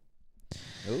vacuum.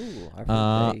 Ooh, I've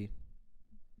heard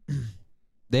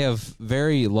They have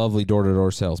very lovely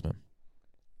door-to-door salesmen.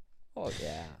 Oh,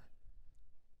 yeah.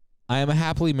 I am a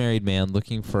happily married man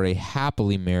looking for a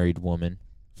happily married woman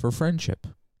for friendship.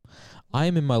 I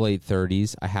am in my late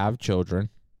 30s. I have children.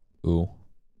 Ooh,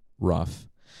 rough.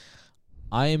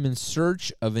 I am in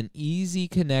search of an easy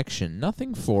connection,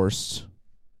 nothing forced,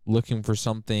 looking for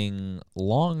something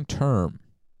long-term.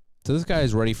 So this guy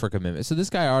is ready for commitment. So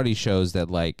this guy already shows that,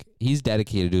 like, he's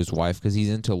dedicated to his wife because he's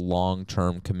into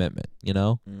long-term commitment, you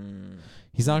know?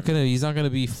 He's not gonna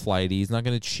be flighty. He's not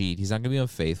gonna cheat. He's not gonna be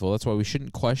unfaithful. That's why we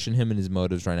shouldn't question him and his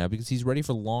motives right now, because he's ready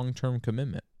for long-term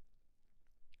commitment.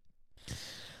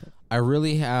 I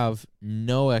really have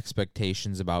no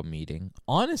expectations about meeting.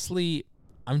 Honestly,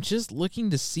 I'm just looking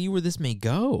to see where this may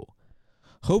go.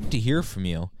 Hope to hear from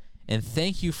you. And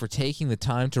thank you for taking the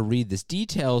time to read this.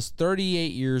 Details,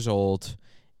 38 years old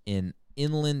in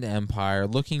Inland Empire,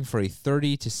 looking for a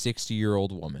 30 to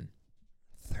 60-year-old woman.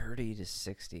 30 to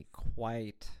 60,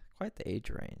 quite the age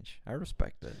range. I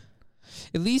respect it.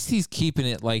 At least he's keeping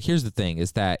it, like, here's the thing,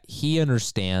 is that he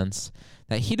understands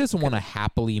that he doesn't want a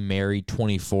happily married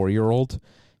 24-year-old.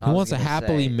 He wants a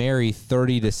happily married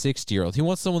 30 to 60-year-old. He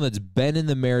wants someone that's been in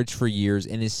the marriage for years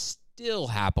and is still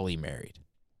happily married.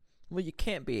 Well, you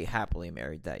can't be happily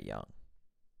married that young.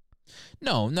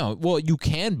 No. Well, you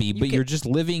can be, but you're just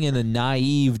living in a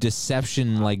naive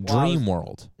deception, dream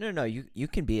world. No. You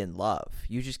can be in love.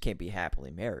 You just can't be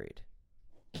happily married.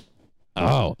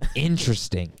 Oh,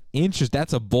 interesting.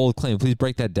 That's a bold claim. Please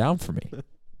break that down for me.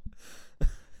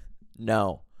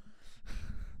 No.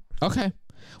 Okay.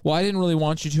 Well, I didn't really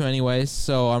want you to anyways,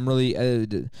 so I'm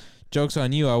really... joke's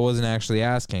on you, I wasn't actually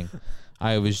asking.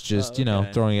 I was just,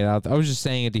 throwing it out. I was just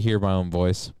saying it to hear my own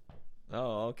voice.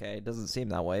 Oh, okay. It doesn't seem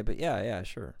that way, but yeah,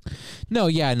 sure. No,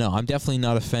 I'm definitely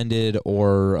not offended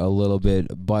or a little bit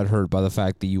butthurt by the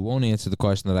fact that you won't answer the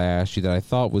question that I asked you that I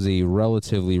thought was a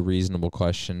relatively reasonable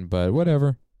question, but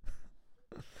whatever.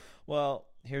 Well,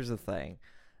 here's the thing.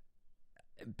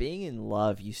 Being in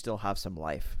love, you still have some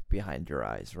life behind your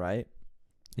eyes, right?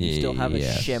 You still have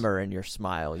a shimmer in your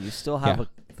smile. You still have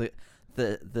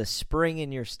the spring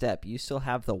in your step. You still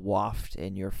have the waft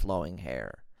in your flowing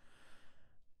hair.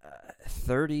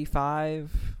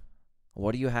 35,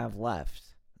 what do you have left?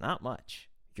 Not much.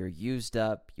 You're used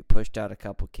up. You pushed out a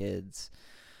couple kids.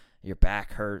 Your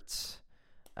back hurts.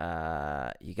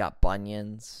 You got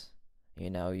bunions.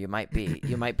 You might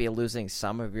be losing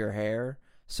some of your hair.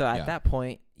 So at that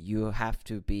point, you have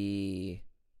to be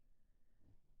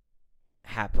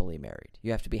happily married.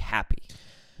 You have to be happy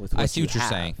with what I see what you're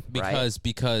saying,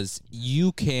 because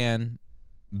you can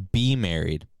be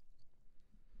married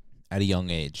at a young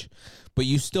age, but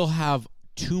you still have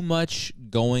too much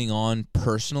going on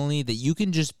personally that you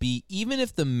can just be, even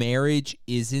if the marriage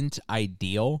isn't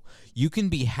ideal, you can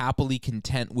be happily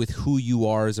content with who you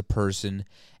are as a person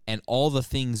and all the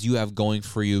things you have going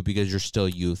for you because you're still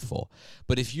youthful.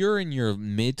 But if you're in your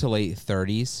mid to late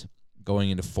 30s, going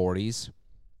into 40s,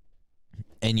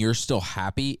 and you're still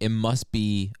happy, it must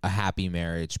be a happy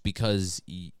marriage, because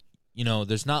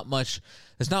there's not much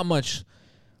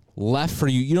left for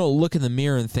you. You don't look in the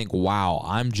mirror and think, "Wow,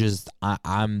 I'm that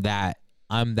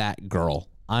girl.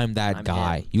 I'm that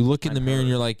guy." You look in the mirror and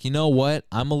you're like, "You know what?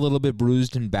 I'm a little bit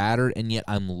bruised and battered, and yet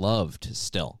I'm loved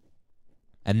still."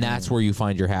 And that's where you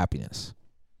find your happiness.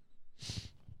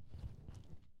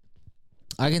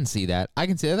 I can see that.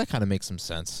 That kind of makes some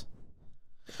sense.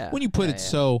 Yeah, when you put it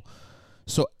so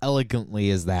elegantly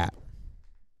as that.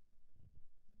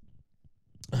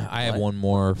 I have one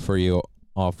more for you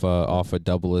off of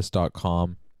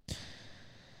doublelist.com.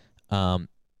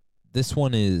 This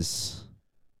one is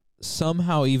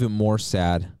somehow even more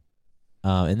sad.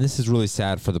 And this is really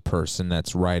sad for the person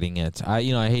that's writing it.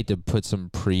 I hate to put some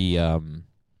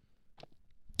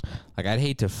I'd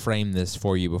hate to frame this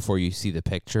for you before you see the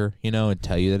picture, and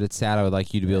tell you that it's sad. I would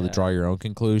like you to be able to draw your own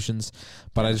conclusions.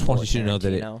 But I just want you to know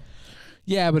that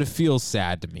but it feels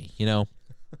sad to me,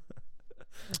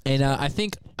 And I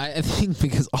think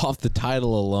because off the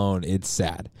title alone, it's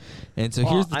sad. And so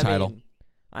here's the title.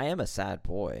 I am a sad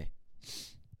boy.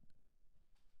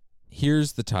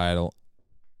 Here's the title.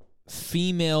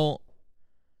 Female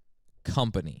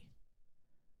company.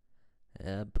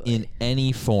 Yeah, boy. In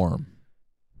any form.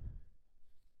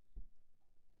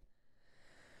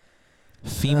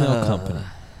 female company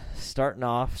Starting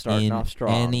off in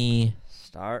strong. any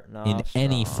Starting off in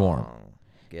any strong. form.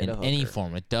 Get In a any hooker.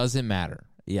 form. It doesn't matter.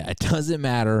 Yeah, it doesn't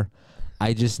matter.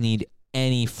 I just need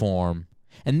any form.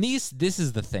 And this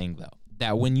is the thing, though,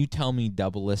 that when you tell me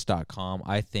doublelist.com,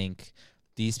 I think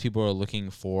these people are looking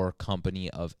for company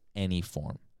of any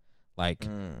form. Like,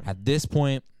 at this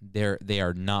point, they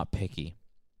are not picky.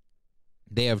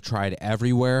 They have tried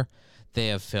everywhere. They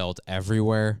have failed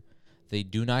everywhere. They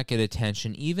do not get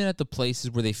attention, even at the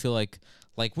places where they feel like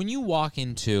when you walk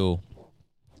into,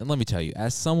 and let me tell you,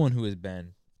 as someone who has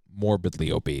been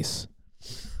morbidly obese,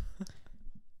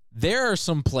 there are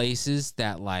some places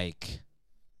that, like,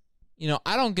 you know,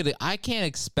 I can't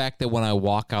expect that when I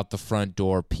walk out the front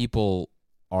door, people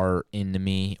are into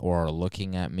me or are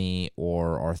looking at me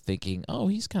or are thinking, oh,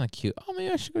 he's kind of cute. Oh,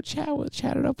 maybe I should go chat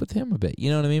it up with him a bit. You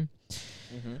know what I mean?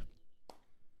 Mm-hmm.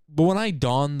 But when I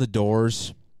don the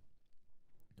doors,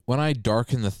 when I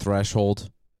darken the threshold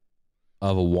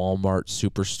of a Walmart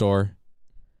superstore,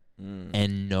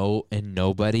 and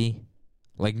nobody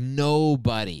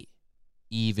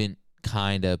even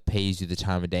kind of pays you the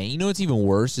time of day. You know what's even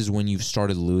worse is when you've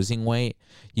started losing weight.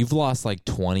 You've lost like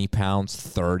 20 pounds,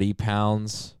 30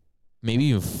 pounds, maybe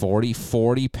even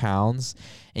 40 pounds,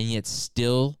 and yet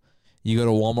still you go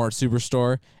to Walmart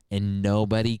Superstore and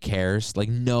nobody cares. Like,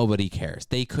 nobody cares.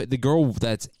 The girl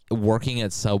that's working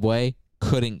at Subway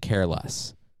couldn't care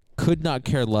less. Could not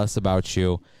care less about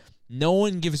you. No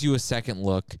one gives you a second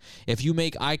look. If you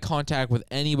make eye contact with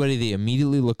anybody, they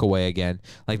immediately look away again.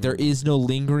 Like, there is no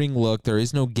lingering look. There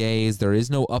is no gaze. There is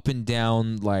no up and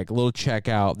down, like, little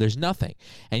checkout. There's nothing.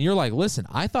 And you're like, listen,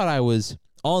 I thought I was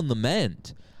on the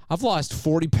mend. I've lost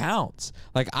 40 pounds.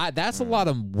 Like, that's a lot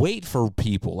of weight for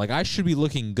people. Like, I should be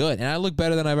looking good. And I look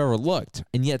better than I've ever looked.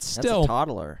 And yet still. That's a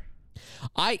toddler.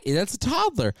 That's a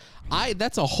toddler.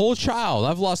 That's a whole child.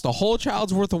 I've lost a whole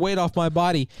child's worth of weight off my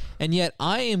body, and yet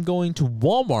I am going to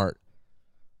Walmart.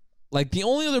 Like, the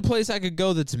only other place I could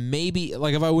go that's maybe,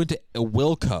 like, if I went to a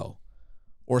Wilco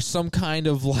or some kind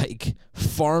of, like,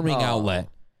 farming outlet,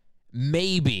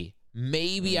 maybe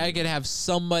I could have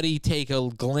somebody take a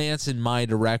glance in my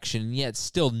direction, and yet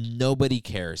still nobody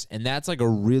cares. And that's, like, a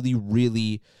really,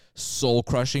 really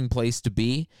soul-crushing place to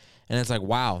be. And it's like,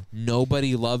 wow,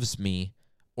 nobody loves me,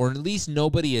 or at least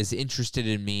nobody is interested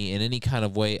in me in any kind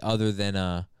of way other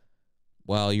than,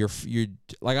 well, you're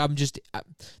like, the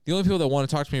only people that want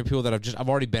to talk to me are people that I've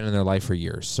already been in their life for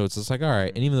years. So it's just like, all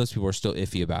right. And even those people are still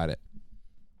iffy about it.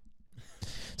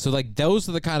 So, like, those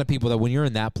are the kind of people that when you're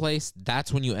in that place,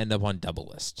 that's when you end up on Double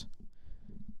List.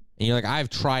 And you're like, I've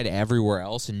tried everywhere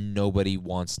else and nobody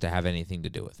wants to have anything to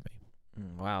do with me.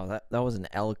 Wow, that was an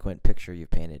eloquent picture you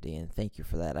painted, Ian. Thank you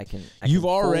for that. I can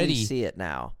already fully see it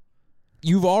now.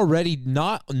 You've already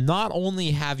not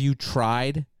only have you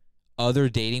tried other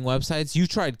dating websites, you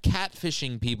tried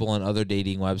catfishing people on other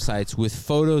dating websites with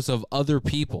photos of other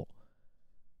people.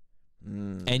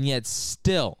 And yet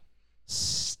still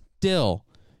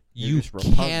you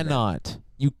cannot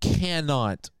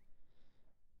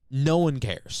no one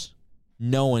cares.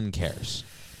 No one cares.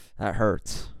 That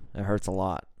hurts. It hurts a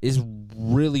lot. It's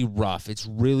really rough. It's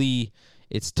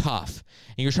tough.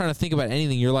 And you're trying to think about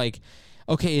anything. You're like,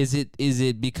 okay, is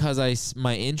it because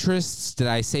my interests? Did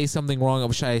I say something wrong?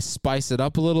 Should I spice it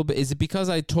up a little bit? Is it because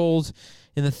I told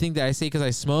in the thing that I say because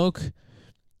I smoke?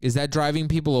 Is that driving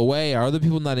people away? Are other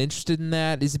people not interested in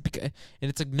that? Is it because? And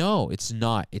it's like, no, it's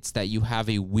not. It's that you have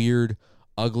a weird,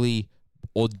 ugly,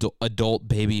 adult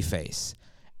baby face,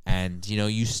 and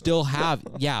you still have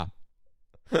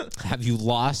Have you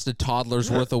lost a toddler's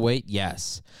worth of weight?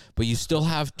 Yes. But you still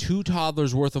have 2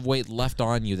 toddlers worth of weight left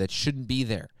on you that shouldn't be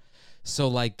there. So,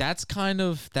 like, that's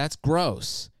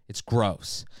gross. It's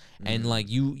gross. And, like,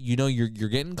 you're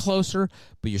getting closer,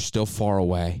 but you're still far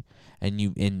away. And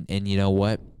you know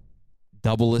what?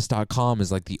 Doublelist.com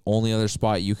is like the only other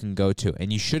spot you can go to.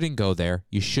 And you shouldn't go there.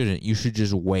 You shouldn't. You should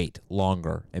just wait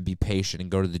longer and be patient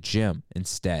and go to the gym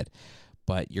instead.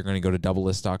 But you're going to go to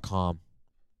doublelist.com.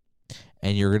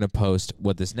 And you're going to post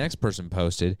what this next person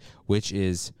posted, which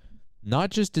is not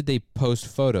just did they post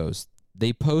photos,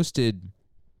 they posted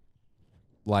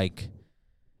like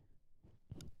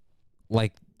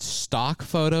stock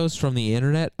photos from the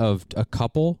internet of a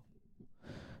couple.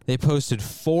 They posted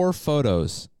 4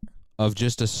 photos of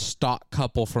just a stock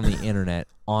couple from the internet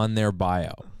on their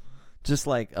bio. Just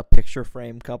like a picture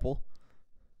frame couple?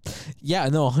 Yeah,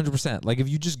 no, 100%. Like, if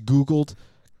you just Googled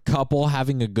couple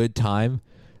having a good time,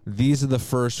 these are the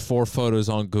first 4 photos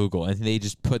on Google, and they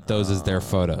just put those as their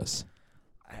photos.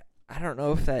 I don't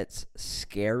know if that's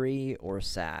scary or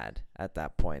sad at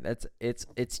that point.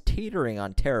 It's teetering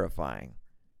on terrifying.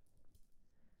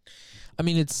 I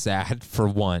mean, it's sad for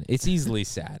one. It's easily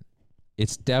sad.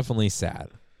 It's definitely sad.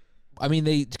 I mean,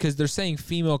 because they're saying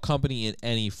female company in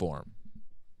any form.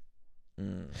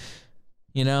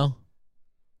 You know?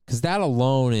 Because that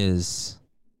alone is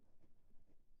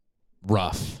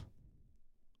rough.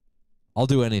 I'll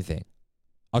do anything.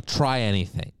 I'll try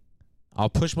anything. I'll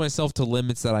push myself to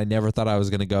limits that I never thought I was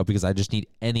going to go because I just need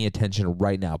any attention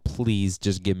right now. Please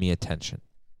just give me attention.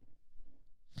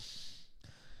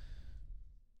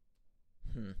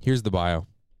 Here's the bio.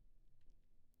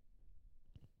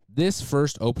 This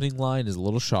first opening line is a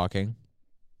little shocking.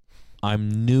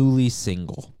 I'm newly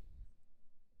single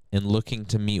and looking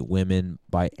to meet women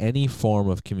by any form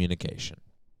of communication.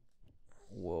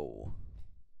 Whoa.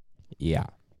 Yeah.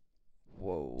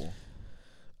 Whoa.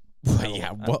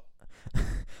 Yeah. What?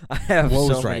 I have What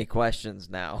was so many right? questions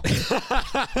now.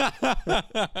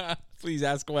 Please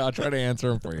ask away. I'll try to answer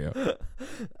them for you.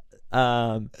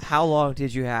 How long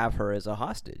did you have her as a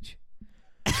hostage?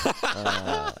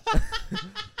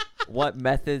 What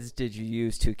methods did you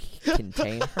use to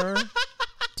contain her?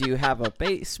 Do you have a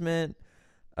basement?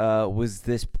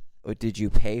 Did you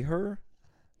pay her?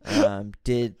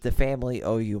 Did the family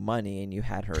owe you money and you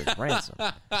had her as ransom?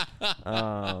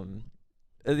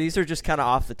 These are just kind of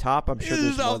off the top. I'm sure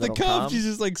there's more off the that'll cuff. come. She's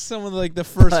just like some of the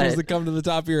first ones that come to the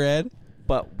top of your head.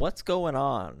 But what's going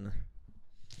on?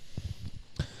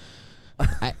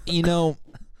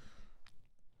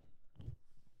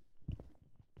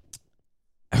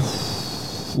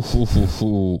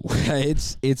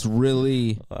 It's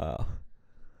really Wow.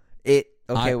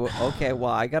 Well,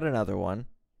 I got another one.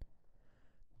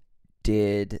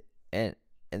 And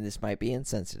this might be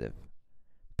insensitive,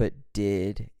 but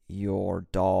did your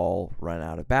doll run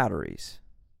out of batteries?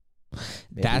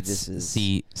 This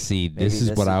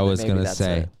is what I was gonna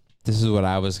say. This is what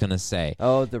I was gonna say.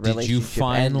 Oh, the relationship Did you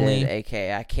finally ended,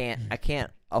 aka I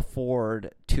can't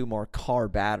afford 2 more car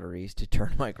batteries to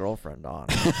turn my girlfriend on.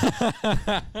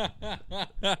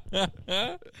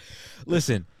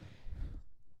 Listen,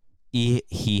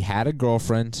 he had a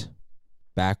girlfriend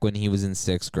back when he was in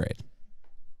 6th grade.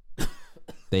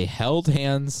 They held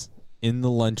hands in the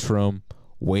lunchroom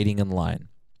waiting in line.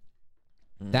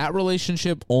 That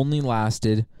relationship only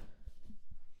lasted,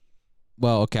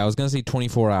 well, okay, I was going to say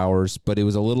 24 hours, but it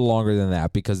was a little longer than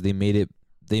that because they made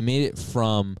it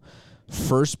from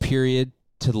first period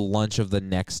to the lunch of the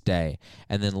next day.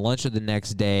 And then lunch of the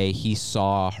next day, he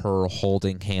saw her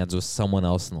holding hands with someone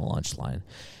else in the lunch line.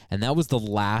 And that was the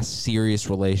last serious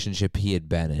relationship he had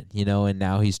been in, and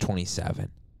now he's 27.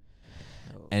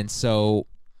 And so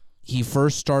he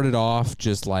first started off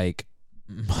just like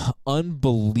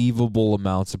unbelievable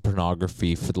amounts of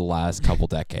pornography for the last couple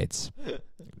decades.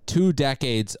 2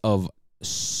 decades of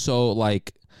so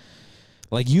like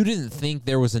you didn't think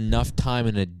there was enough time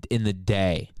in the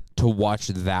day to watch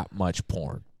that much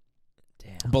porn.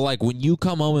 Damn. But like when you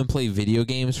come home and play video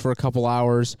games for a couple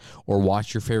hours or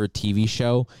watch your favorite TV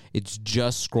show, it's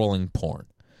just scrolling porn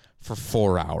for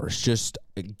 4 hours. Just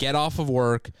get off of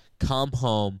work, come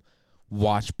home,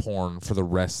 watch porn for the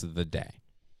rest of the day.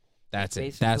 That's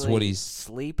it. That's what he's...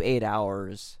 Sleep 8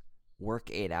 hours, work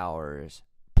 8 hours,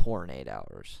 porn 8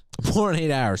 hours. Porn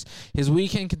 8 hours. His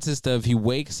weekend consists of he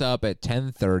wakes up at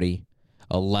 10:30,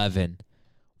 11,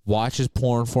 watches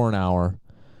porn for an hour,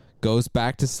 goes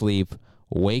back to sleep,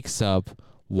 wakes up,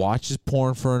 watches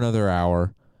porn for another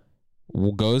hour,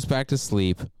 goes back to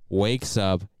sleep, wakes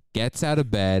up, gets out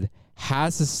of bed,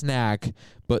 has a snack,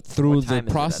 but through the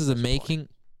process of making...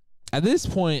 At this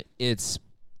point, it's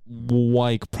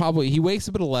like probably he wakes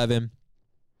up at 11.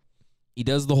 He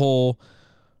does the whole...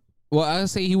 Well, I would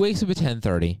say he wakes up at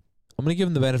 10:30. I'm going to give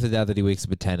him the benefit of the doubt that he wakes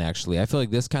up at 10, actually. I feel like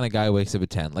this kind of guy wakes up at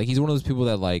 10. Like, he's one of those people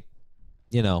that, like,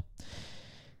 he doesn't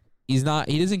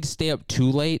stay up too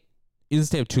late. He doesn't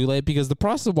stay up too late because the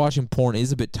process of watching porn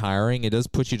is a bit tiring. It does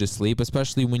put you to sleep,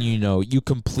 especially when you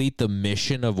complete the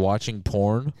mission of watching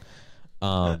porn.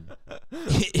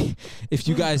 If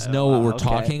you guys know what we're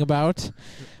talking about,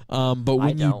 but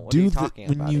when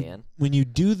you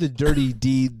do the dirty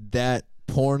deed that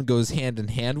porn goes hand in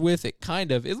hand with, it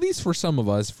kind of, at least for some of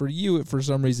us, for you, for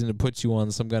some reason, it puts you on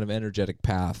some kind of energetic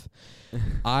path.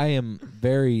 I am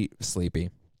very sleepy.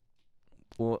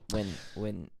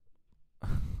 When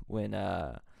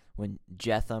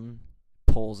Jetham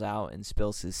pulls out and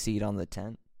spills his seed on the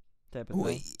tent, type of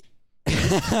thing.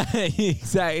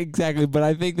 Exactly, but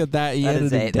I think that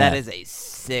is a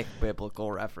sick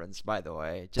biblical reference, by the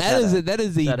way. That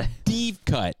is a deep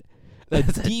cut, a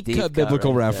deep cut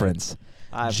biblical reference.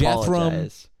 I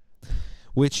apologize.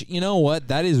 Which, you know what,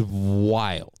 that is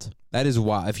wild. That is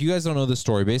wild. If you guys don't know the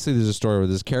story, basically there's a story where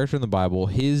this character in the Bible,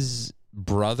 his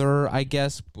brother, I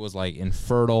guess, was like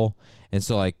infertile, and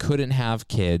so like couldn't have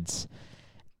kids,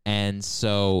 and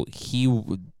so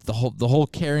the whole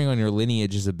carrying on your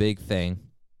lineage is a big thing.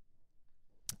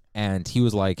 And he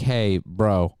was like, "Hey,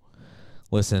 bro,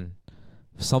 listen,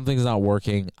 something's not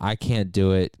working. I can't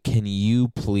do it. Can you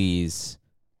please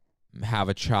have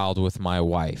a child with my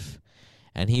wife?"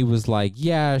 And he was like,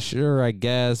 "Yeah, sure, I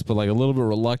guess," but like a little bit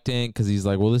reluctant because he's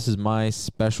like, "Well, this is my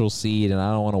special seed, and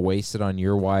I don't want to waste it on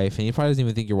your wife." And he probably doesn't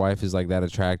even think your wife is like that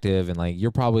attractive, and like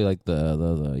you're probably like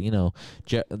the you know,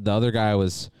 the other guy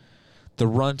was the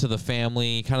runt of the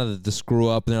family, kind of the screw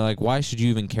up, and they're like, "Why should you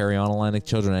even carry on a line of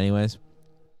children anyways?"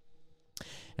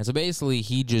 And so basically,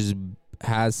 he just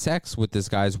has sex with this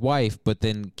guy's wife, but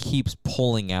then keeps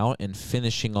pulling out and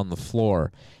finishing on the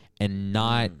floor and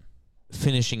not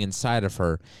finishing inside of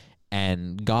her.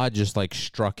 And God just like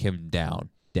struck him down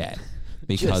dead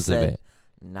because of it.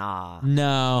 Nah.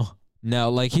 No.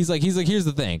 Like he's like, here's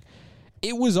the thing.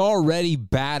 It was already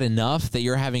bad enough that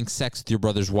you're having sex with your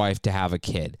brother's wife to have a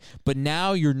kid. But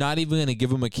now you're not even going to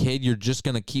give him a kid. You're just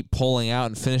going to keep pulling out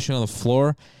and finishing on the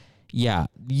floor. Yeah,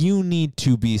 you need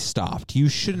to be stopped. You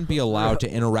shouldn't be allowed to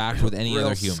interact with any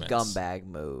other humans. Scumbag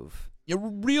move. Yeah,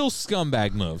 real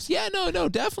scumbag moves. Yeah, no,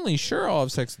 definitely. Sure, I'll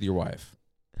have sex with your wife.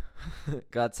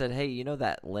 God said, "Hey, you know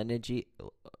that lineage?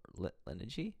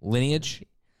 Lineage?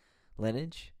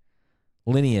 Lineage.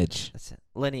 That's it.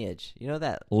 Lineage. You know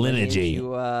that lineage?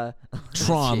 You,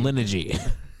 Tron lineage.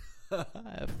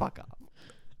 Fuck off.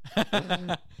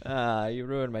 You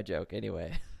ruined my joke.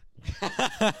 Anyway.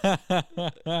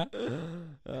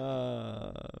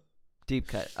 Deep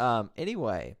cut.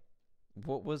 Anyway,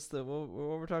 what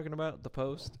we're talking about? The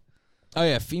post? Oh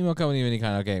yeah, female company of any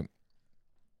kind. Okay.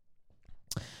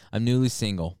 I'm newly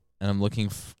single and I'm looking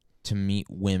to meet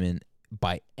women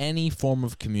by any form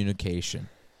of communication.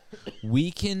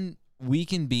 We can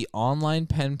be online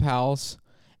pen pals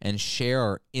and share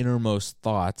our innermost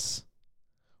thoughts.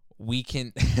 We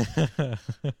can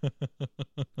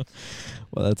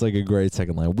well, that's like a great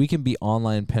second line. We can be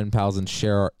online pen pals and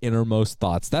share our innermost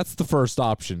thoughts. That's the first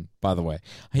option, by the way.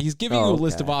 He's giving you a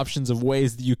list of options of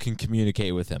ways that you can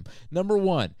communicate with him. Number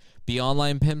 1, be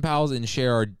online pen pals and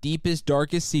share our deepest,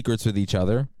 darkest secrets with each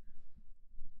other.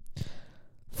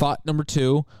 Thought number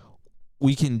 2,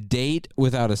 we can date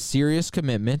without a serious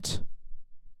commitment.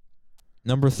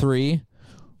 Number 3,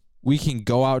 we can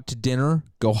go out to dinner,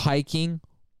 go hiking,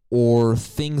 or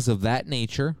things of that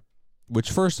nature. Which,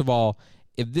 first of all,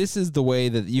 if this is the way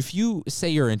that, if you say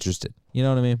you're interested, you know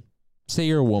what I mean? Say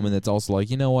you're a woman that's also like,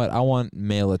 you know what, I want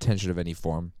male attention of any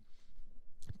form.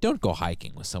 Don't go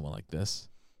hiking with someone like this.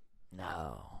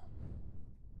 No.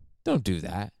 Don't do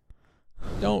that.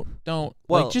 Don't. Well,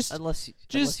 like, just unless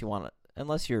you want it,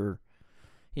 unless you're,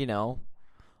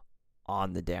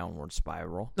 on the downward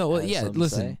spiral. No, well, yeah.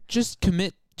 Listen, just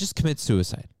commit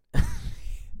suicide.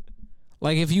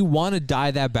 Like, if you want to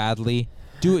die that badly,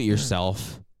 do it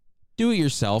yourself. Do it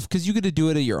yourself, because you got to do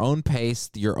it at your own pace,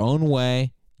 your own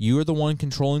way. You are the one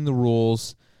controlling the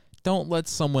rules. Don't let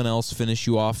someone else finish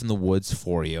you off in the woods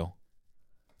for you.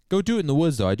 Go do it in the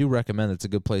woods, though. I do recommend it's a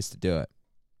good place to do it.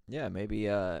 Yeah, maybe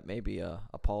a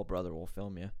Paul brother will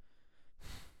film you.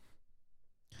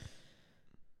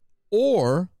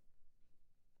 Or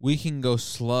we can go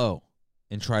slow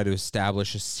and try to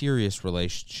establish a serious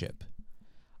relationship.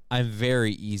 I'm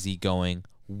very easygoing,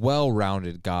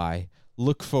 well-rounded guy.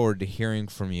 Look forward to hearing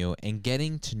from you and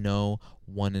getting to know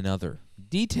one another.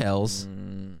 Details.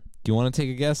 Do you want to take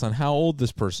a guess on how old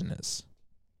this person is?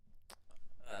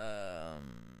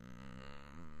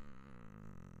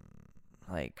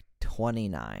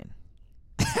 29.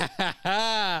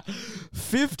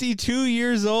 52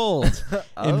 years old.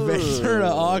 Inventor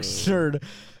of Oxford,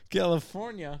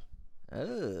 California.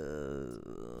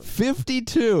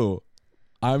 52.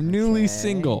 I'm newly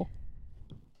single.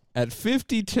 At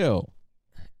 52.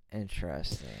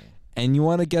 Interesting. And you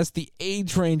want to guess the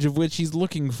age range of which he's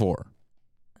looking for?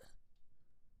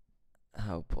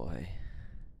 Oh, boy.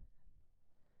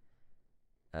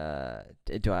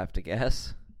 Do I have to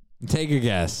guess? Take a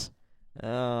guess.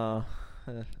 Oh,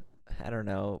 I don't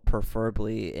know.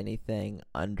 Preferably anything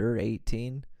under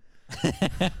 18.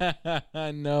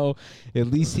 No, at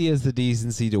least he has the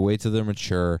decency to wait till they're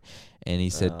mature, and he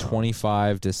said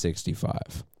 25 to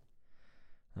 65.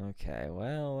 Okay,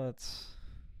 well, that's...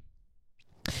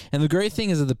 And the great thing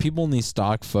is that the people in these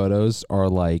stock photos are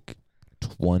like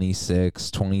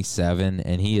 26, 27,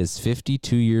 and he is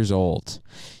 52 years old.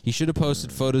 He should have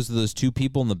posted photos of those two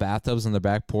people in the bathtubs on the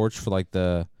back porch for like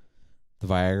the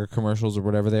Viagra commercials or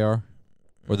whatever they are.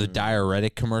 Or the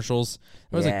diuretic commercials.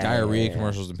 There was like diarrhea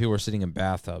commercials and people were sitting in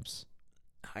bathtubs.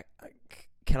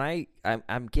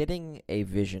 I'm getting a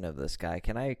vision of this guy.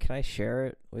 Can I share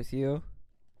it with you?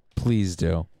 Please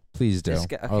do. Please do. This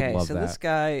guy, I would okay, love so that. this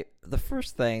guy, the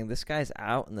first thing, this guy's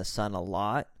out in the sun a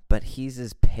lot, but he's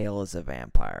as pale as a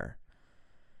vampire.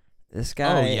 This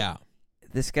guy. Oh yeah.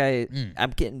 This guy,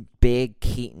 I'm getting big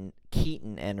Keaton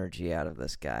energy out of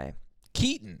this guy.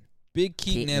 Keaton. Big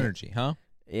Keaton energy, huh?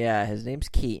 Yeah, his name's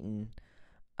Keaton.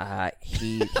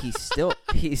 He's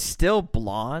still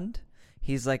blonde.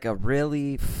 He's like a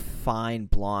really fine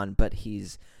blonde, but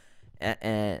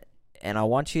and I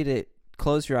want you to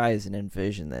close your eyes and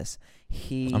envision this.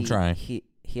 I'm trying. He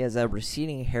has a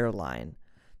receding hairline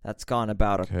that's gone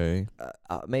about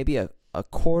maybe a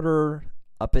quarter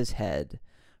up his head,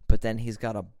 but then he's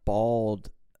got a bald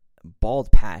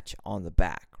patch on the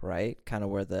back, right? Kind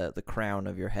of where the crown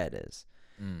of your head is.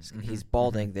 He's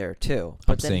balding there too,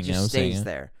 but then it just stays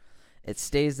there. It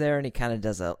stays there, and he kind of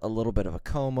does a little bit of a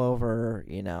comb over,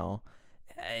 you know.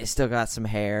 He's still got some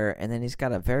hair, and then he's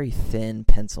got a very thin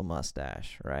pencil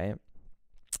mustache, right?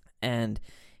 And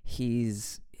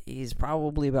he's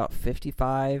probably about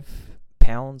 55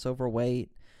 pounds overweight,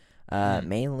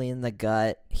 mainly in the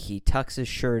gut. He tucks his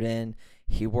shirt in.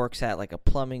 He works at like a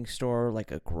plumbing store, like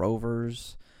a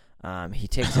Grover's. He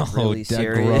takes it really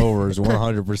serious. Grover's,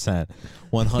 100%.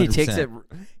 100%.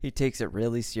 He takes it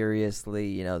really seriously.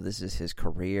 You know, this is his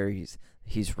career.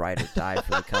 He's ride or die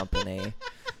for the company.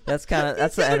 That's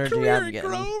the energy I'm getting.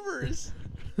 Grover's.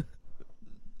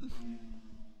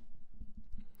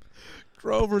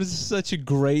 Grover's is such a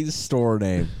great store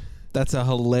name. That's a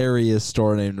hilarious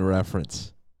store name to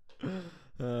reference.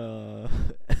 Wow,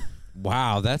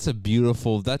 that's a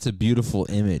beautiful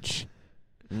image.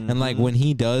 Mm-hmm. And like when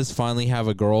he does finally have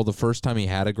a girl, the first time he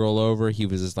had a girl over, he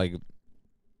was just like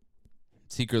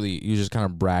secretly, he was just kind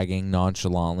of bragging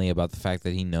nonchalantly about the fact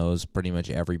that he knows pretty much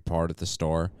every part of the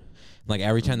store. Like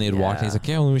every time they'd walk in, he's like,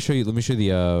 "Yeah, let me show you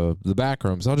the back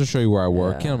rooms. I'll just show you where I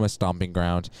work. You know, my stomping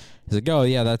ground." He's like, "Oh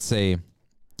yeah, that's a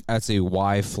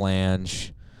Y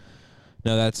flange.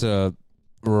 No, that's a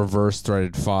reverse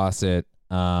threaded faucet.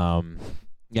 Yeah,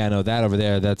 no, that over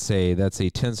there, that's a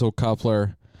tinsel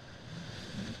coupler."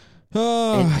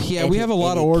 Oh, yeah, we have a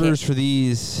lot of orders for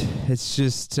these. It's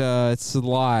just, it's a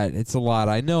lot. It's a lot.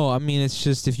 I know. I mean, it's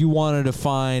just if you wanted to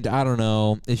find, I don't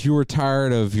know, if you were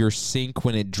tired of your sink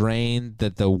when it drained,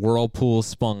 that the whirlpool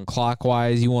spun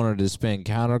clockwise, you wanted to spin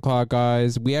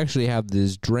counterclockwise. We actually have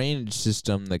this drainage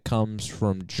system that comes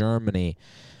from Germany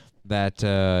that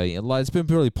it's been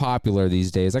really popular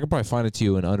these days. I could probably find it to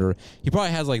you in under. He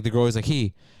probably has like the girl who's like,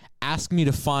 "Hey, ask me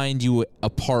to find you a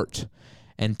part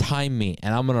and time me,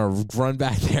 and I'm gonna run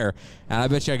back there, and I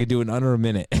bet you I could do it in under a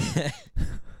minute."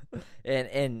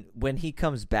 and when he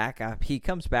comes back in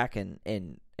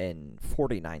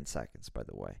 49 seconds, by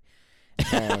the way,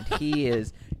 and he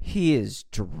is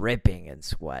dripping in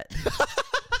sweat.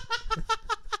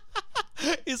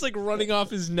 He's like running off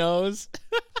his nose.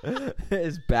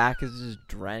 His back is just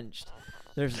drenched.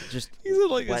 There's just he's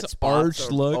like wet this spots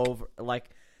arched look. over,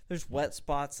 like there's wet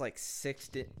spots like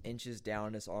 6 inches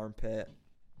down his armpit.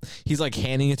 He's like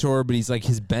handing it to her, but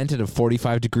he's bent at a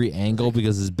 45-degree angle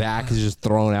because his back is just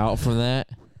thrown out from that.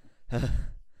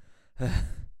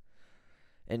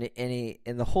 and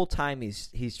the whole time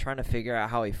he's trying to figure out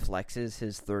how he flexes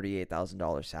his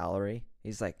 $38,000 salary.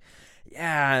 He's like,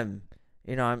 "Yeah, I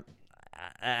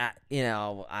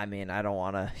mean, I don't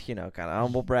want to, kind of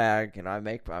humble brag, I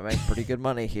make pretty good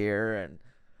money here,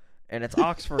 and it's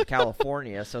Oxford,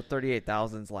 California, so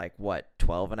 38,000's like what,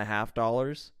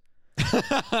 $12.50?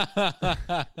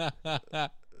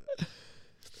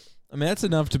 I mean, that's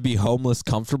enough to be homeless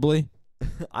comfortably.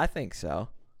 I think so.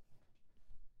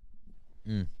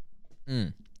 If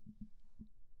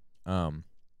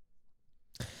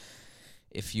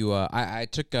you, I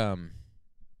took a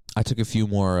few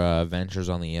more ventures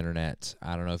on the internet.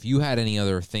 I don't know if you had any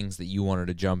other things that you wanted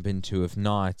to jump into. If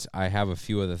not, I have a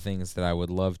few other things that I would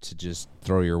love to just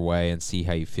throw your way and see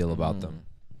how you feel about them.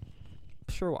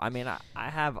 Sure. I mean, I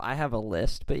have a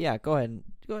list, but yeah, go ahead and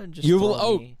just.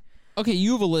 Okay.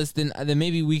 You have a list. Then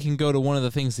maybe we can go to one of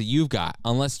the things that you've got.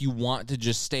 Unless you want to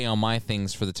just stay on my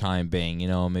things for the time being,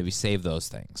 maybe save those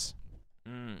things.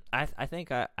 I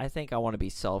think I want to be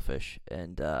selfish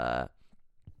and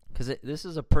because this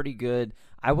is a pretty good.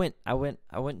 I went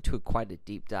into quite a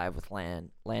deep dive with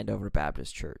Landover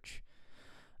Baptist Church.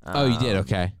 Oh, you did?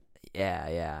 Okay.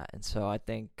 Yeah, and so I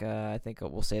think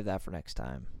we'll save that for next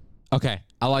time. Okay,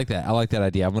 I like that. I like that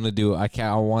idea. I'm gonna do. I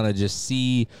want to just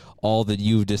see all that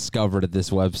you've discovered at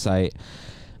this website.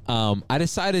 I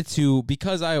decided to,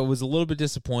 because I was a little bit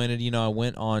disappointed. I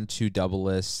went on to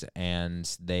Doublelist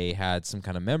and they had some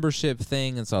kind of membership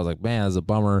thing, and so I was like, man, that's a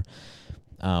bummer.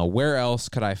 Where else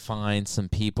could I find some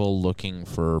people looking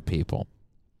for people?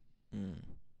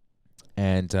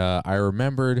 And I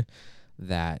remembered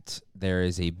that there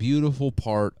is a beautiful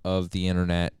part of the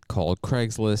internet called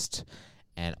Craigslist,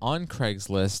 and on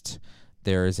Craigslist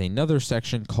there is another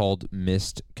section called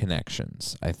Missed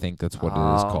Connections. I think that's what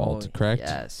it is called, correct?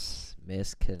 Yes,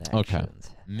 Missed Connections. Okay,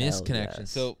 Missed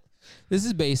Connections. Yes. So this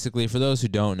is basically, for those who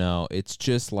don't know, it's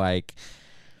just like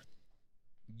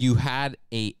you had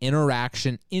a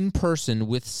interaction in person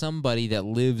with somebody that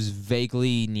lives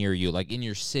vaguely near you, like in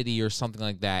your city or something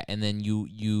like that, and then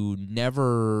you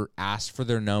never asked for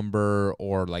their number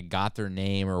or like got their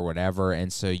name or whatever,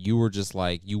 and so you were just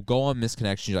like, you go on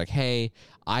Misconnection, you're like, hey,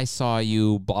 I saw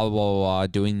you blah blah blah, blah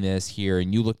doing this here,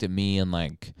 and you looked at me and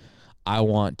like, I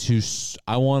want to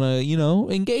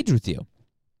engage with you,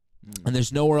 and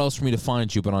there's nowhere else for me to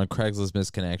find you but on Craigslist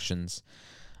Misconnections.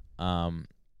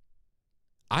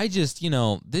 I just,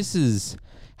 this is,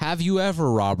 have you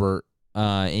ever, Robert,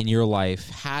 in your life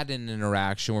had an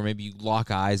interaction where maybe you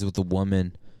lock eyes with a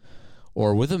woman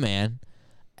or with a man,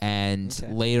 and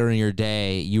later in your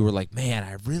day you were like, man,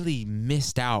 I really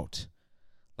missed out.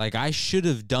 Like, I should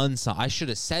have done something. I should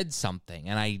have said something,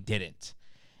 and I didn't.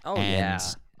 Oh, and yeah.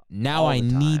 now All I the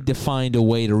need time. to find a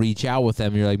way to reach out with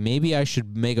them. You're like, maybe I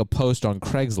should make a post on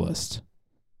Craigslist.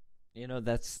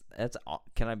 That's.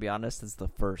 Can I be honest? That's the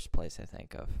first place I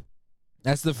think of.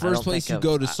 That's the first place you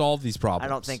go to solve these problems.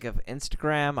 I don't think of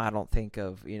Instagram. I don't think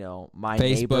of my Facebook,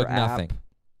 neighbor app. nothing.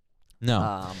 No.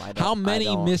 How many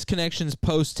misconnections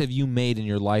posts have you made in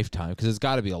your lifetime? Because it's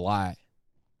got to be a lot.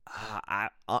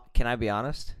 Can I be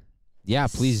honest? Yeah,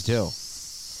 please do.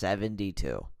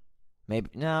 72. Maybe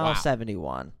no, Wow.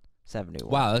 71.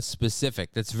 71. Wow, that's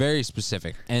specific. That's very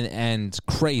specific and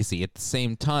crazy at the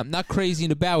same time. Not crazy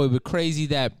in a bad way, but crazy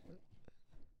that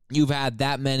you've had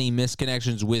that many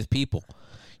misconnections with people.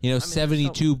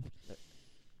 72.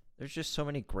 There's just so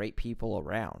many great people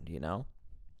around,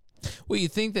 Well, you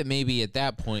think that maybe at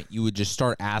that point you would just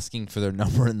start asking for their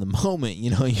number in the moment.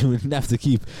 You wouldn't have to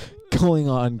keep going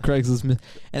on Craigslist.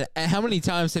 And how many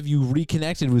times have you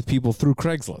reconnected with people through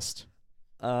Craigslist?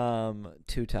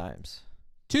 2 times.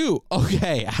 2.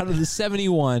 Okay, out of the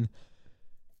 71,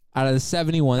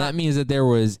 that means that there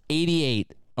was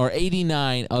 88 or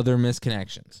 89 other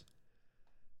misconnections.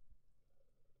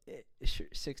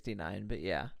 69, but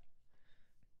yeah.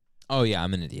 Oh yeah,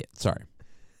 I'm an idiot. Sorry.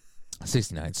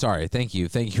 69. Sorry. Thank you,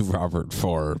 Robert,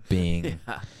 for being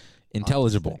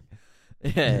intelligible.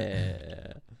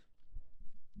 Yeah.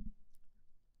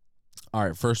 All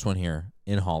right, first one here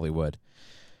in Hollywood.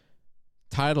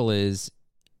 Title is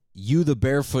 "You the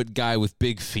Barefoot Guy with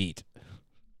Big Feet."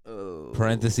 Oh.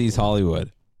 Parentheses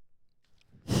Hollywood.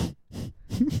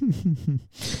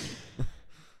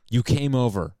 You came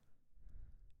over,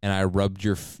 and I rubbed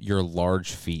your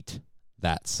large feet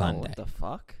that Sunday. What the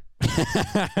fuck?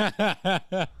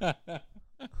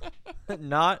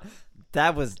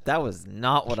 That was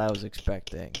not what I was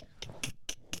expecting.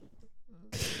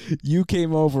 You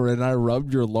came over, and I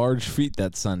rubbed your large feet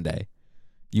that Sunday.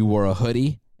 You wore a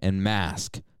hoodie and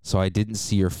mask, so I didn't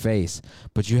see your face,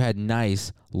 but you had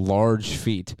nice, large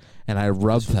feet, and I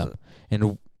rubbed them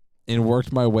and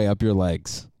worked my way up your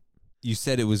legs. You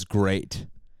said it was great,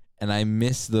 and I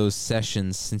miss those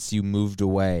sessions since you moved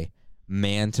away,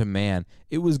 man to man.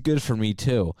 It was good for me,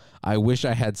 too. I wish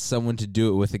I had someone to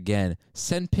do it with again.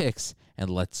 Send pics, and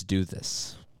let's do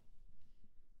this.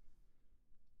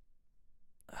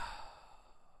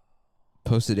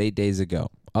 Posted 8 days ago.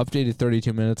 Updated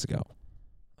 32 minutes ago.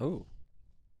 Oh.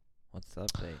 What's the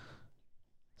update?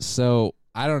 So,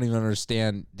 I don't even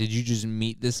understand. Did you just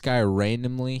meet this guy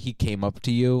randomly? He came up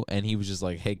to you, and he was just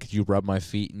like, hey, could you rub my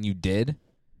feet? And you did?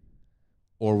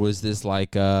 Or was this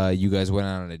like you guys went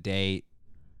out on a date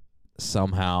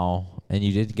somehow, and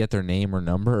you didn't get their name or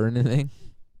number or anything?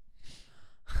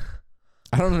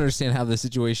 I don't understand how this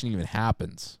situation even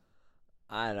happens.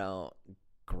 I don't.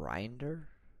 Grinder?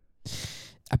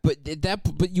 But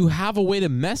you have a way to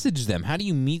message them. How do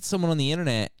you meet someone on the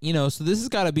internet? So this has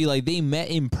got to be like they met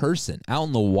in person out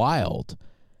in the wild.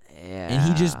 Yeah. And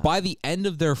he just, by the end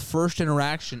of their first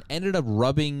interaction, ended up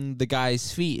rubbing the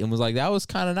guy's feet and was like, that was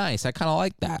kind of nice. I kind of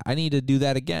like that. I need to do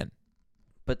that again.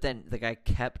 But then the guy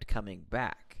kept coming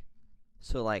back.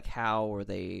 So, how were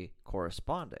they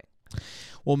corresponding?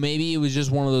 Well, maybe it was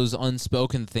just one of those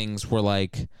unspoken things where,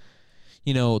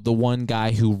 the one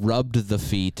guy who rubbed the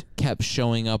feet kept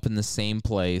showing up in the same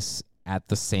place at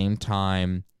the same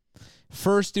time.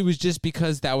 First, it was just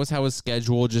because that was how his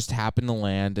schedule just happened to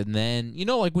land. And then,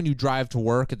 when you drive to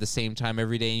work at the same time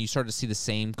every day and you start to see the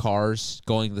same cars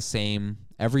going the same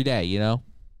every day,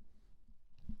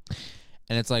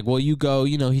 And it's like, well, you go,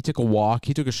 he took a walk,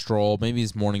 he took a stroll, maybe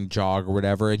his morning jog or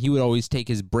whatever, and he would always take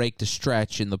his break to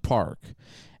stretch in the park.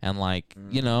 And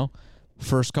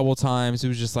first couple times, it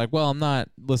was just like, well,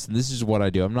 listen, this is what I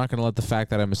do. I'm not going to let the fact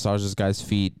that I massage this guy's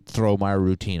feet throw my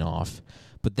routine off.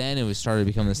 But then it was started to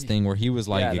become this thing where he was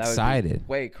like excited. Would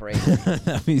be way crazy.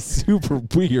 That'd be super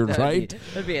weird, right?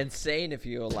 That'd be insane if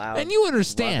you allowed. And you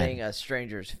understand rubbing a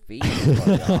stranger's feet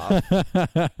off.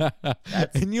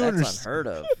 That's unheard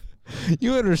of.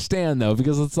 You understand though,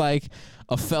 because it's like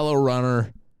a fellow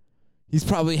runner. He's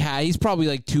probably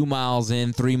like 2 miles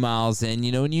in, 3 miles in,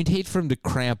 and you'd hate for him to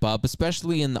cramp up,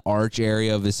 especially in the arch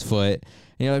area of his foot.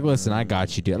 And you're like, listen, I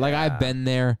got you, dude. Like I've been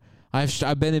there.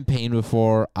 I've been in pain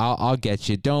before. I'll get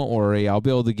you. Don't worry. I'll be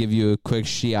able to give you a quick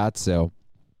shiatsu.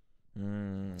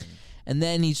 And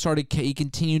then he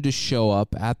continued to show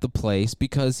up at the place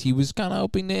because he was kind of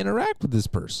hoping to interact with this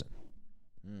person.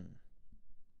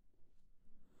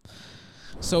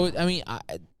 So, I mean,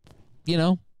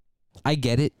 I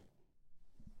get it.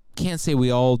 Can't say we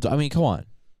all. I mean, come on.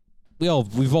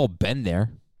 We've all been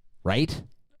there, right?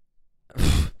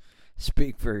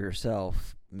 Speak for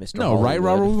yourself, Mr. No, Hollywood. right,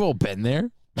 Robert? We've all been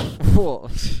there. Well,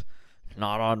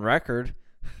 not on record.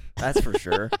 That's for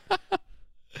sure.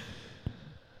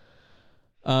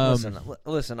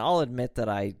 Listen. I'll admit that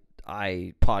I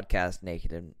podcast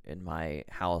naked in my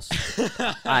house.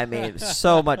 I mean,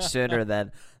 so much sooner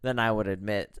than I would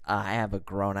admit I have a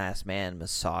grown ass man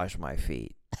massage my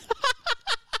feet.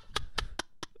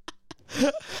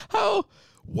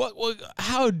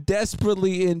 How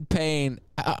desperately in pain?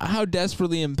 How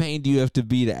desperately in pain do you have to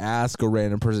be to ask a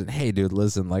random person, "Hey, dude,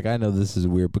 listen. Like, I know this is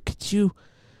weird, but could you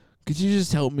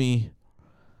just help me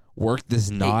work this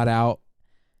knot out?"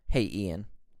 Hey, Ian.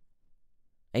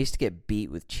 I used to get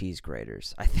beat with cheese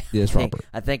graters. Yes, Robert.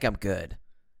 I think I'm good.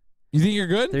 You think you're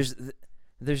good?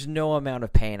 There's no amount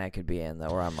of pain I could be in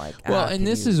though, where I'm like, well, and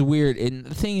this is weird. And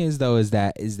the thing is, though, is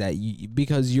that you,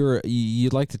 because you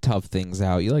like to tough things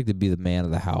out, you like to be the man of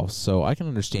the house. So I can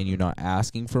understand you not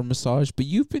asking for a massage, but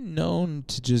you've been known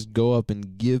to just go up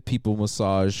and give people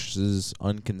massages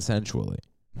unconsensually.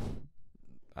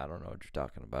 I don't know what you're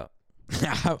talking about.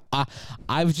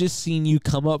 I've just seen you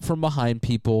come up from behind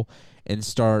people and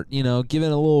start, giving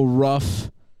a little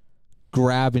rough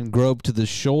grab and grope to the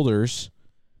shoulders.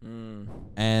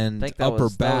 And upper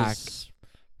back.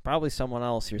 Probably someone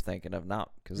else you're thinking of,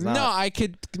 not because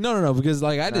no, because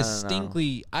like I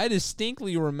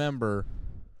distinctly remember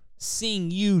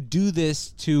seeing you do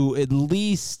this to at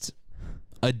least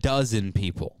a dozen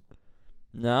people.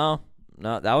 No,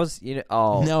 that was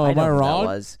Oh no, am I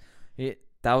wrong?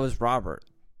 That was Robert.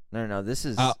 No. This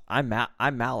is I'm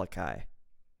Malachi.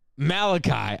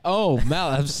 Malachi. Oh,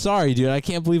 I'm sorry, dude. I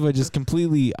can't believe I just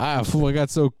completely. I got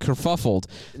so kerfuffled.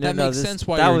 That makes sense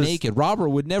why you're naked. Robert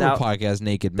would never podcast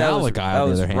naked. Malachi, on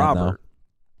the other hand, Robert.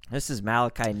 This is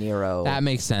Malachi Nero. That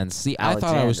makes sense. See, Alexander. I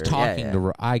thought I was talking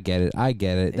to. I get it. That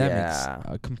makes.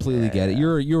 I completely get it.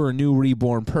 You're a new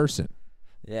reborn person.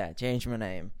 Yeah, change my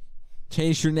name.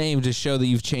 Change your name to show that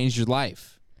you've changed your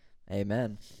life.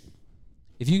 Amen.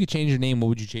 If you could change your name, what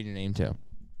would you change your name to?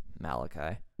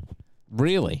 Malachi.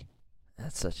 Really?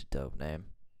 That's such a dope name.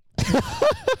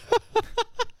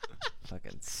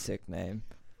 Fucking sick name.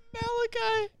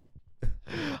 Malachi.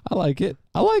 I like it.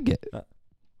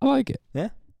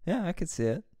 Yeah, I could see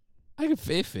it. It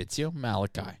fits you.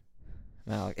 Malachi.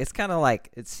 It's kind of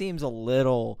like, it seems a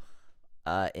little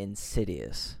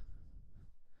insidious.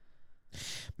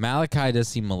 Malachi does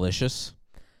seem malicious.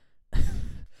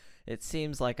 It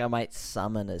seems like I might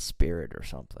summon a spirit or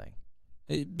something.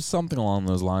 Something along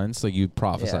those lines, like you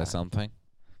prophesy something.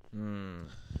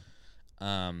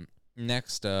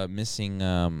 Next, missing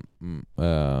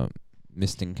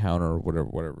missed encounter,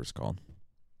 whatever it's called.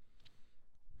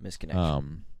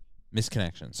 Misconnection.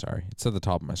 Misconnection. Sorry, it's at the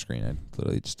top of my screen. I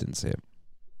literally just didn't see it.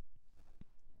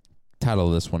 Title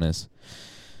of this one is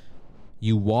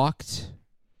 "You walked."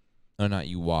 No, not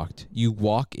you walked. You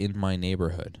walk in my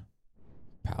neighborhood,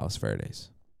 Palos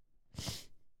Verdes.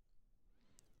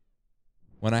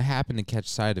 When I happen to catch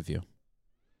sight of you,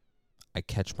 I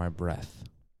catch my breath.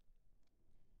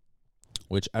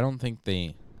 Which I don't think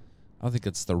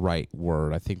it's the right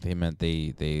word. I think they meant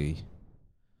they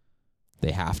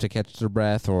have to catch their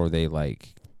breath, or they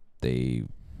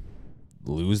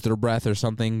lose their breath or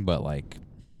something, but like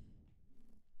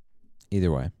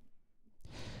either way.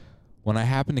 When I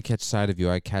happen to catch sight of you,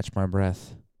 I catch my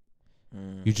breath.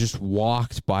 You just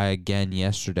walked by again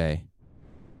yesterday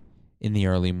in the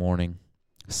early morning.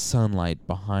 Sunlight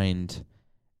behind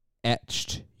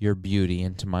etched your beauty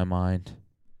into my mind.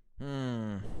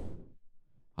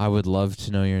 I would love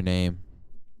to know your name,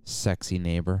 sexy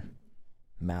neighbor.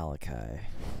 Malachi.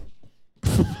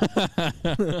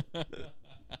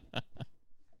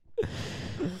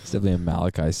 It's definitely a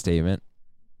Malachi statement.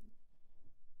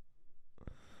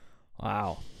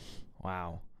 Wow.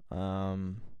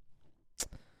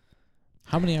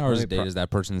 How many hours a day does that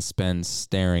person spend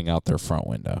staring out their front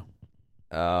window?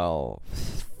 Oh,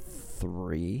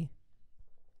 3.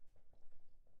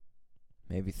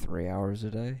 Maybe 3 hours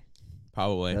a day.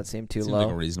 Probably. Does that seem too Seems low?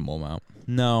 like a reasonable amount.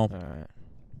 No. All right.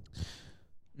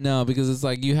 No, because it's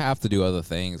like you have to do other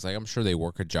things. Like I'm sure they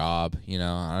work a job, you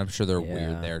know. I'm sure they're Yeah.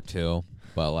 weird there too.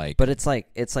 But like But it's like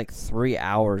 3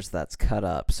 hours that's cut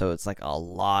up, so it's like a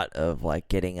lot of like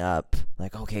getting up.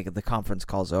 Like, okay, the conference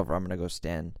call's over. I'm gonna go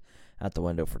stand at the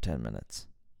window for 10 minutes.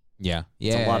 yeah.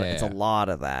 It's Yeah. a lot. It's a lot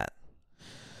of that.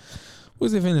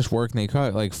 Once they finish work, they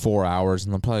cut like 4 hours,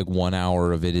 and then probably like 1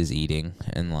 hour of it is eating,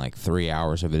 and like 3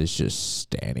 hours of it is just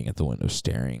standing at the window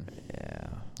staring. Yeah.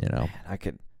 You know,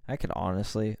 Man, I could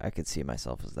honestly, I could see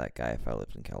myself as that guy if I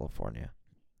lived in California.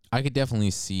 I could definitely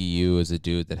see you as a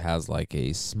dude that has like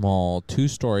a small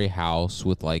 2-story house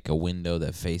with like a window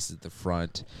that faces the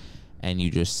front, and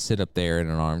you just sit up there in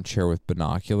an armchair with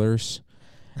binoculars.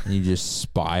 And you just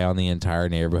spy on the entire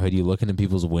neighborhood. You look into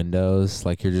people's windows,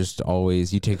 like you're just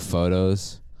always. You take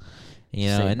photos, you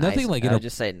know, Say and nice, nothing like I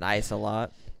just say nice a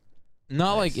lot.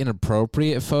 not like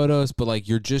inappropriate photos, but like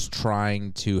you're just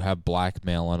trying to have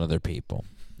blackmail on other people.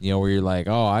 You know, where you're like,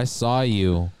 "Oh, I saw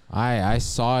you. I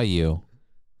saw you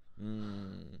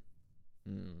And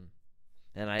doing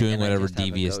and whatever just have a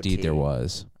devious deed there goatee.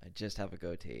 was." I just have a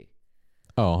goatee.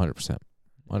 Oh, 100%,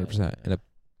 100%. And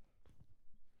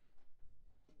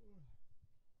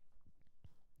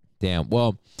damn.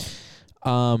 Well,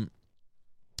 I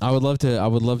would love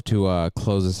to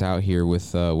close this out here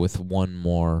with one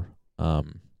more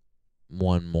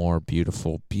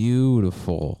beautiful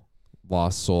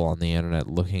lost soul on the internet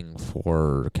looking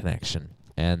for connection,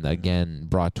 and again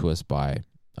brought to us by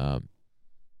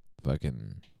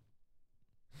fucking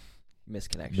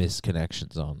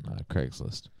misconnections on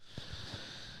Craigslist.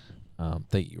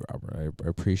 Thank you, Robert. I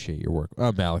appreciate your work.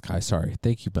 Malachi, sorry.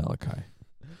 Thank you, Malachi.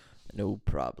 No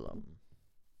problem.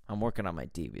 I'm working on my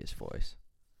devious voice.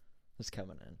 It's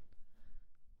coming in.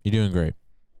 You're doing great.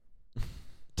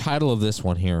 Title of this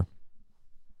one here: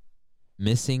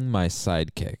 Missing My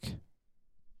Sidekick.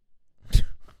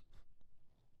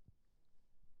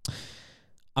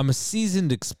 I'm a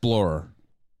seasoned explorer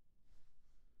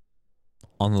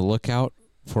on the lookout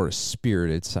for a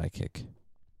spirited sidekick.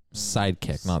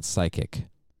 Sidekick, not psychic.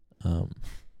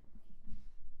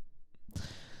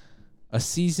 A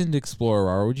seasoned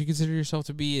explorer. Would you consider yourself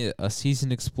to be a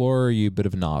seasoned explorer, or are you a bit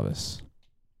of a novice?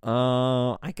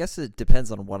 I guess it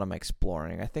depends on what I'm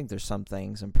exploring. I think there's some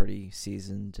things I'm pretty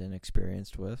seasoned and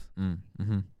experienced with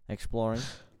exploring.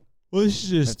 Well, this is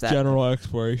just that- general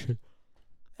exploration.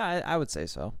 I would say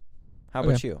so. How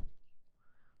about you?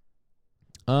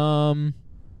 I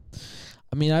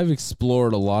mean, I've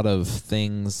explored a lot of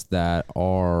things that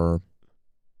are,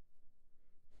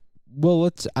 well,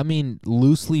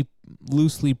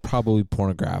 loosely probably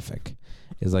pornographic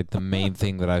is like the main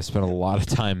thing that I've spent a lot of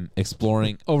time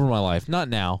exploring over my life. Not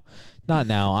now.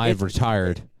 I've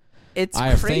retired. I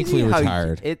have crazy thankfully how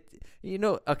retired.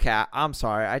 Okay, I'm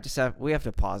sorry. We have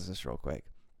to pause this real quick.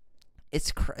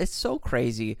 It's so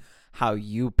crazy how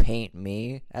you paint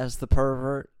me as the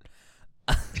pervert.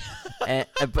 and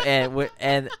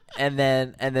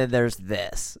then there's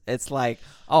this. It's like,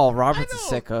 oh, Robert's a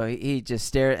sicko. He just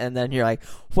stared, and then you're like,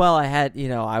 well,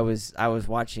 I was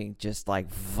watching just like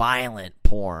violent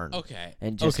porn. Okay.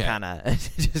 And just kind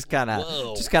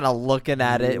of looking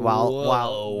at it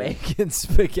while making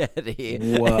spaghetti.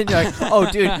 Whoa. And you're like,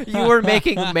 oh, dude, you were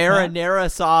making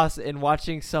marinara sauce and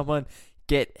watching someone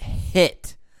get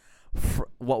hit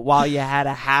while you had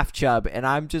a half chub, and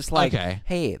I'm just like, Okay.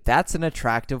 Hey, that's an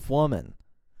attractive woman.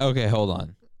 Okay, hold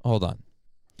on.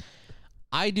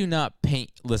 I do not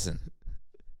paint. Listen,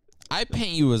 I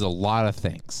paint you as a lot of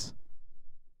things.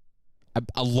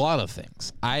 A lot of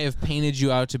things. I have painted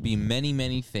you out to be many,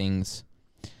 many things,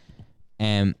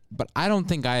 but I don't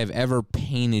think I have ever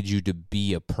painted you to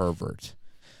be a pervert.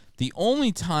 The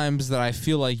only times that I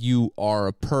feel like you are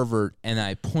a pervert and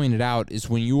I point it out is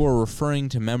when you are referring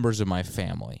to members of my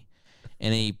family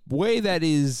in a way that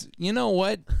is, you know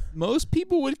what, most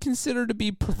people would consider to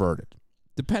be perverted,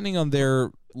 depending on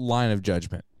their line of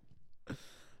judgment.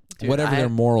 Dude, Whatever their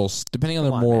morals, depending on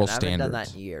their moral standards. I haven't done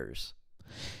that in years.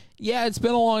 Yeah, it's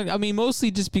been a long,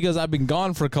 mostly just because I've been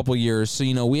gone for a couple years. So,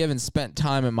 we haven't spent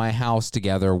time at my house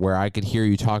together where I could hear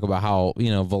you talk about how,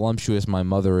 voluptuous my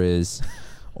mother is.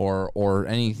 Or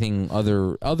anything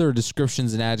other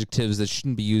descriptions and adjectives that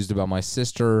shouldn't be used about my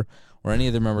sister or any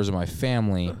other members of my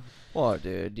family. Well,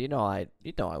 dude, you know I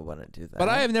wouldn't do that. But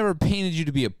I have never painted you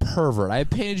to be a pervert. I have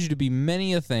painted you to be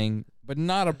many a thing, but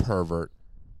not a pervert.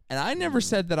 And I never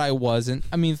said that I wasn't.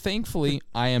 I mean, thankfully,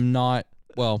 I am not.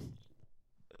 Well,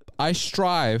 I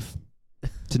strive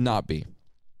to not be.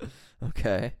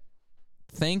 Okay.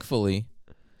 Thankfully,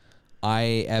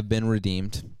 I have been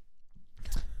redeemed,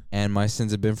 and my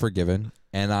sins have been forgiven,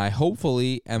 and I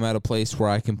hopefully am at a place where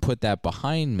I can put that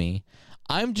behind me.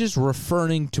 I'm just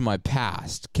referring to my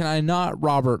past. Can I not,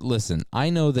 Robert? Listen, I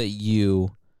know that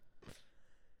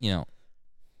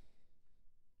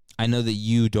I know that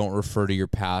you don't refer to your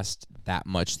past that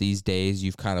much these days.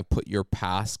 You've kind of put your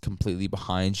past completely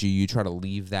behind you. You try to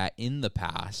leave that in the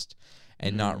past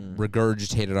and not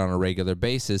regurgitate it on a regular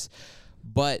basis.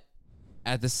 But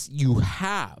at this, you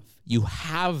have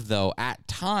though at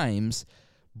times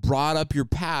brought up your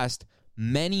past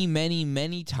many, many,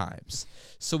 many times.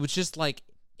 So it's just like,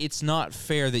 it's not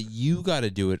fair that you got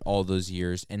to do it all those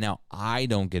years, and now I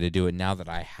don't get to do it now that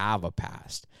I have a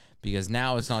past. Because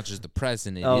now it's not just the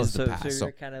present, it is the past. So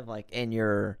you're kind of like in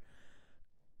your...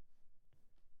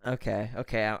 Okay,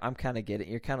 I'm kind of getting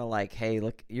it. You're kind of like, hey,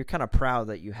 look, you're kind of proud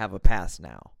that you have a past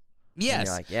now. Yes. And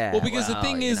you're like, yeah. Well, because the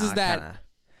thing is that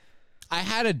I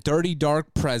had a dirty,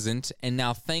 dark present, and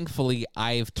now, thankfully,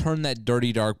 I've turned that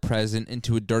dirty, dark present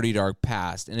into a dirty, dark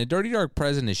past. And a dirty, dark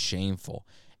present is shameful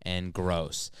and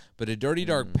gross. But a dirty,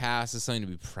 dark past is something to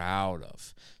be proud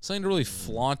of, something to really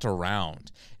flaunt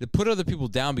around, to put other people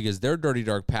down because their dirty,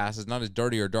 dark past is not as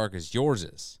dirty or dark as yours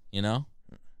is, you know?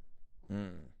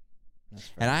 And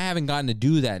I haven't gotten to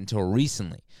do that until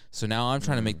recently. So now I'm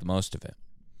trying to make the most of it.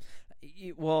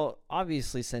 Well,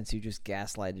 obviously, since you just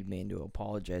gaslighted me into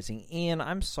apologizing, and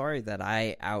I'm sorry that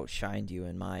I outshined you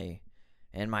in my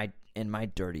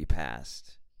dirty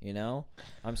past. You know,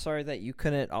 I'm sorry that you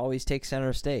couldn't always take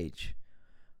center stage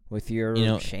with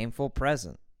your shameful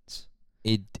presence.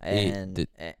 And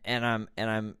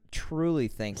I'm truly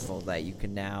thankful that you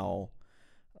can now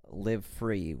live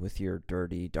free with your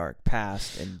dirty, dark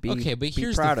past and be okay. But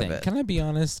here's proud the thing. of it. Can I be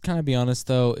honest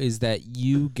though? Is that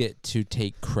you get to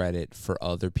take credit for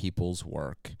other people's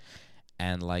work.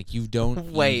 And, like, you don't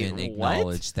even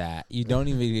acknowledge that. You don't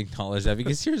even acknowledge that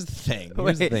because here's the thing.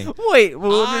 Here's the thing. Wait.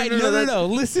 No.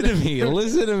 Listen to me.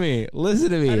 Listen to me.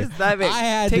 How does that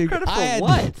make? Take credit for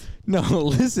what? No,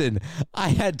 listen. I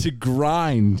had to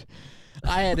grind.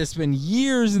 I had to spend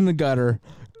years in the gutter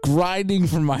grinding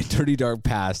for my dirty, dark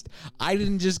past. I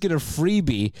didn't just get a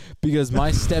freebie because my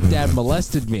stepdad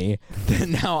molested me.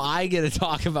 Then now I get to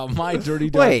talk about my dirty,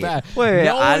 dark past. Wait.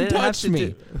 No one touched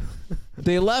me.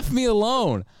 They left me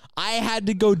alone. I had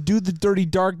to go do the dirty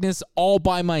darkness all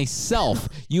by myself.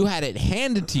 You had it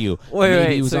handed to you.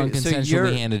 Maybe it was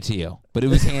unconsensually handed to you, but it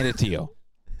was handed to you.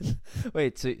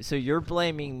 Wait, so you're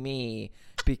blaming me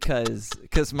because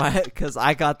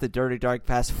I got the dirty dark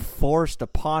past forced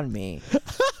upon me,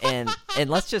 and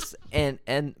let's just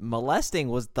and molesting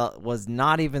was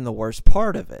not even the worst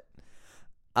part of it.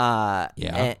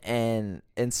 Yeah.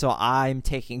 And so I'm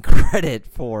taking credit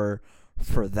for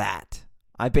that.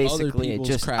 I basically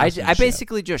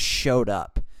just showed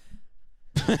up.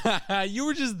 You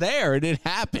were just there and it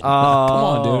happened. Oh, come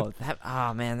on, dude.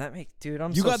 That makes dude.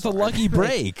 You got the lucky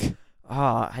break.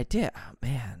 I did. Oh,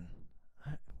 man.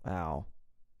 Wow.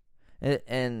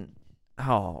 I'm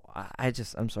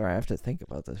sorry. I have to think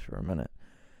about this for a minute.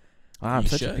 Wow, I'm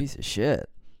such a piece of shit.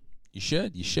 You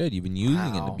should. You've been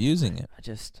using it and abusing it.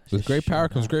 With great power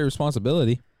comes great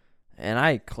responsibility. And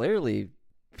I clearly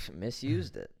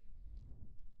misused it.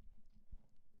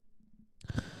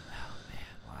 Oh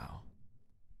man! Wow.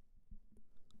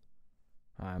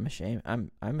 I'm ashamed.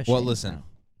 I'm ashamed. Well, listen.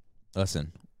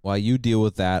 While you deal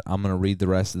with that, I'm going to read the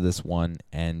rest of this one.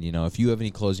 And, if you have any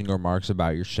closing remarks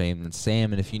about your shame, then say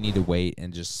them. And if you need to wait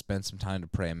and just spend some time to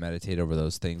pray and meditate over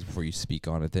those things before you speak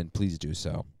on it, then please do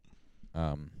so.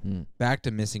 Back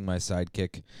to missing my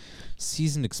sidekick.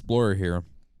 Seasoned explorer here.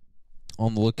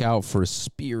 On the lookout for a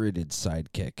spirited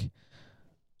sidekick.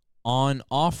 On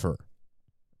offer.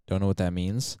 Don't know what that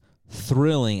means.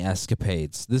 Thrilling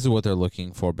escapades. This is what they're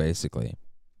looking for, basically.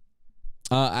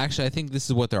 Actually, I think this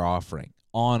is what they're offering.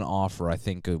 On offer, I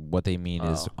think what they mean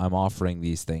is I'm offering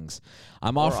these things.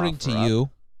 I'm offering to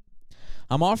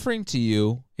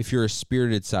you, if you're a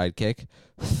spirited sidekick,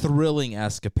 thrilling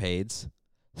escapades,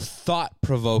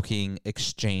 thought-provoking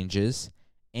exchanges,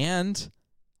 and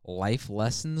life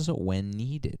lessons when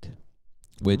needed.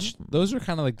 Which, those are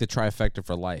kind of like the trifecta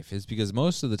for life, is because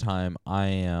most of the time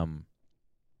I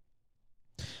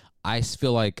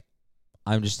feel like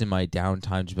I'm just in my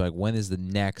downtime to be like, when is the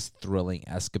next thrilling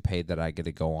escapade that I get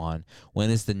to go on? When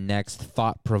is the next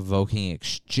thought-provoking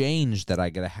exchange that I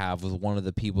get to have with one of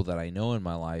the people that I know in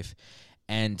my life?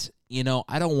 And, you know,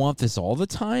 I don't want this all the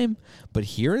time, but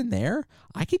here and there,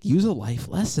 I could use a life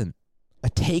lesson, a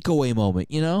takeaway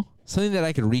moment, you know, something that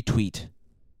I could retweet.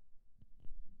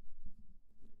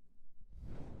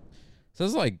 So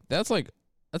that's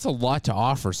a lot to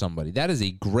offer somebody. That is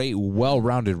a great,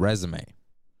 well-rounded resume.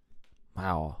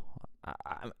 Wow.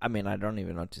 I mean, I don't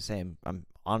even know what to say. I'm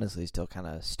honestly still kind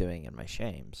of stewing in my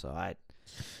shame. So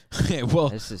Okay, well,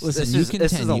 this is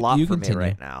a lot for me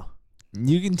right now.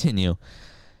 You continue.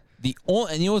 And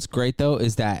you know what's great though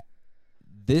is that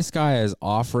this guy is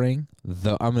offering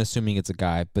I'm assuming it's a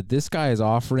guy, but this guy is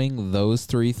offering those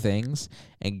three things,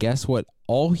 and guess what?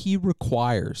 All he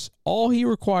requires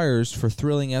for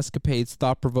thrilling escapades,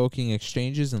 thought-provoking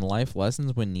exchanges, and life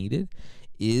lessons when needed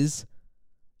is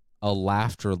a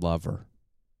laughter lover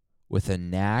with a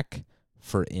knack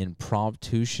for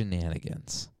impromptu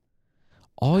shenanigans.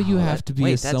 All you have to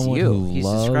be is someone who He's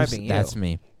loves. Describing you. That's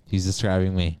me. He's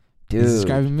describing me. Dude. He's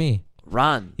describing me.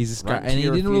 Run. He's describing, and he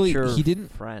didn't.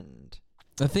 Friend.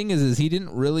 The thing is he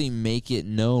didn't really make it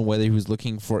known whether he was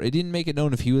looking for. It didn't make it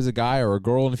known if he was a guy or a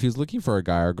girl, and if he was looking for a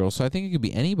guy or a girl. So I think it could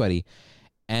be anybody.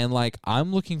 And like,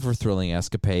 I'm looking for thrilling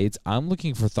escapades. I'm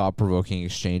looking for thought-provoking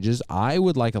exchanges. I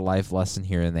would like a life lesson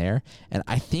here and there. And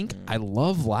I think I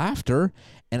love laughter.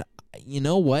 And you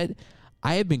know what?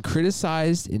 I have been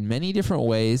criticized in many different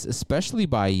ways, especially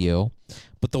by you.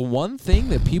 But the one thing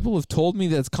that people have told me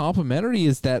that's complimentary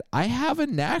is that I have a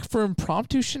knack for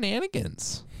impromptu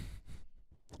shenanigans.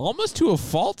 Almost to a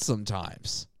fault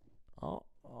sometimes. Oh,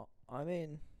 I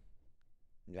mean,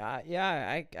 yeah.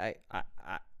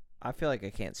 I feel like I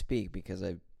can't speak because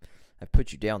I've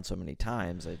put you down so many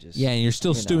times. And you're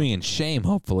still stewing in shame.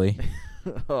 Hopefully.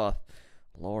 Oh,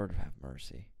 Lord have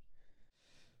mercy.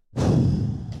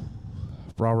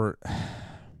 Robert,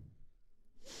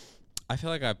 I feel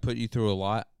like I've put you through a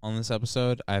lot on this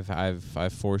episode. I've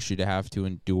forced you to have to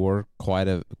endure quite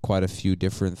a few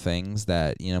different things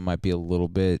that, you know, might be a little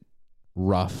bit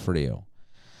rough for you.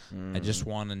 I just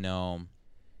want to know,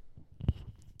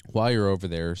 while you're over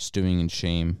there stewing in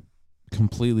shame,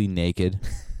 completely naked,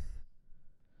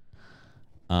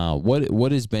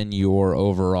 what has been your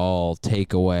overall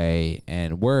takeaway,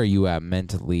 and where are you at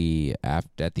mentally at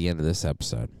the end of this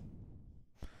episode?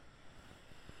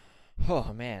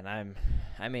 Oh man,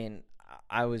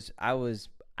 I was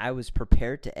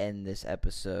prepared to end this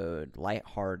episode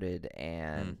lighthearted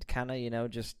and kind of, you know,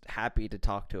 just happy to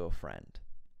talk to a friend.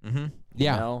 Mm-hmm.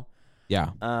 Yeah. You know?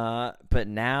 Yeah. But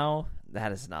now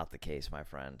that is not the case, my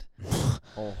friend.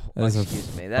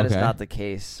 Excuse me. That is not the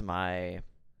case, my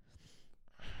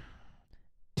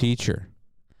teacher.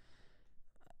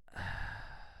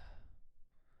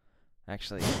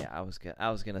 Actually, yeah, I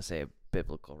was gonna say a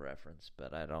biblical reference,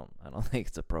 but I don't think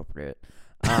it's appropriate.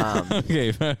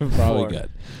 Okay, probably good.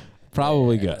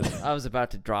 Probably good. I was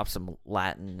about to drop some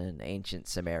Latin and ancient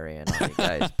Sumerian on you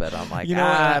guys, but I'm like, you know,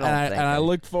 I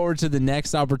look forward to the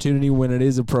next opportunity when it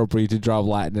is appropriate to drop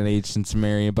Latin and ancient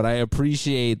Sumerian. But I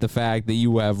appreciate the fact that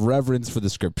you have reverence for the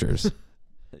scriptures.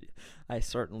 I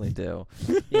certainly do.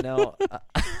 You know,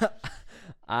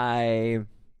 I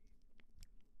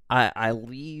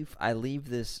leave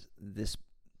this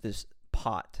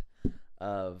pot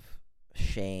of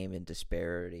shame and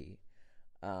disparity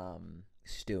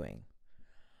stewing.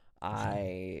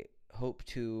 I hope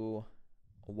to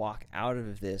walk out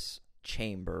of this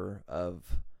chamber of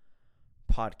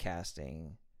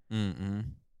podcasting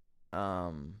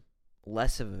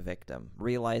less of a victim,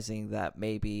 realizing that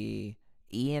maybe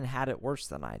Ian had it worse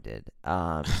than I did.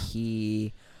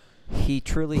 He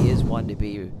truly is one to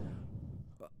be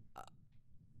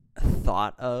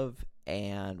thought of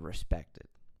and respected.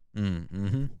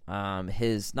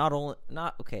 His not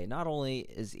only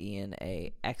is Ian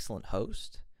a excellent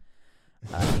host,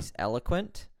 he's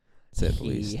eloquent.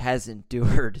 He has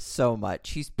endured so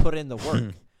much. He's put in the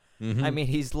work. I mean,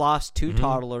 he's lost two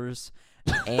toddlers,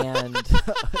 and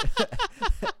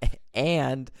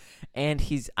and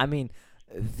he's, I mean,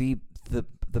 the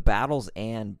battles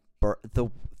and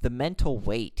the mental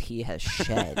weight he has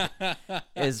shed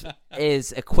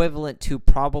is equivalent to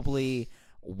probably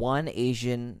one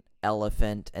Asian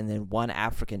elephant and then one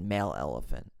African male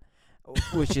elephant,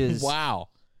 which is wow,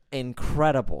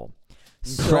 incredible.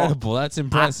 Incredible. That's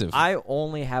impressive. I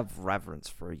only have reverence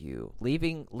for you.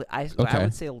 I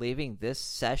would say leaving this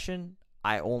session,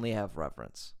 I only have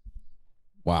reverence.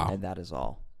 Wow. And that is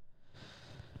all.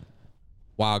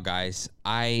 Wow, guys.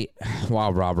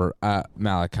 Wow, Robert.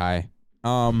 Malachi.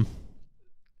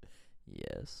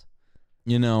 Yes.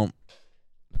 You know,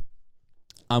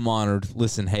 I'm honored.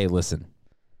 Listen.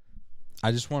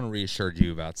 I just want to reassure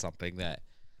you about something that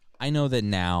I know that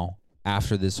now,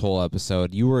 after this whole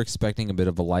episode, you were expecting a bit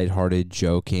of a lighthearted,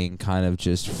 joking, kind of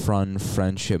just fun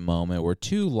friendship moment where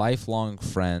two lifelong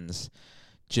friends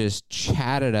just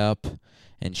chat it up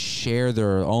and share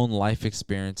their own life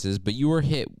experiences, but you were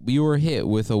hit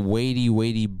with a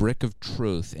weighty brick of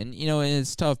truth. And you know, and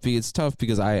it's tough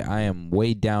because I am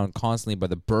weighed down constantly by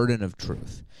the burden of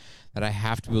truth, that I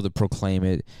have to be able to proclaim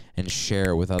it and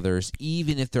share it with others,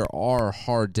 even if there are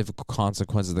hard, difficult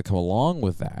consequences that come along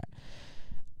with that.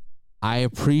 I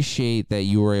appreciate that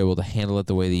you were able to handle it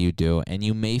the way that you do, and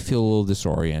you may feel a little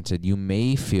disoriented. You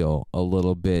may feel a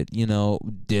little bit,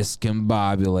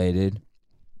 discombobulated.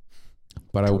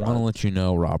 But I want to let you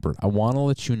know, Robert, I want to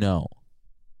let you know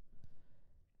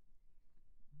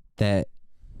that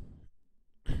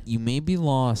you may be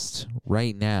lost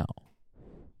right now,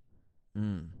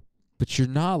 but you're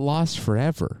not lost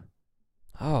forever.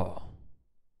 Oh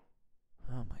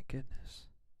my goodness.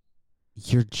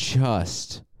 You're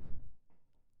just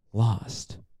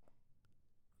lost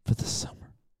for the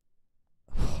summer.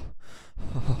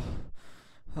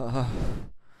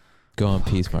 Go in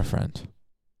peace, my friend.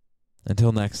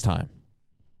 Until next time.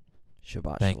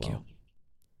 Shabbat Thank shalom. you.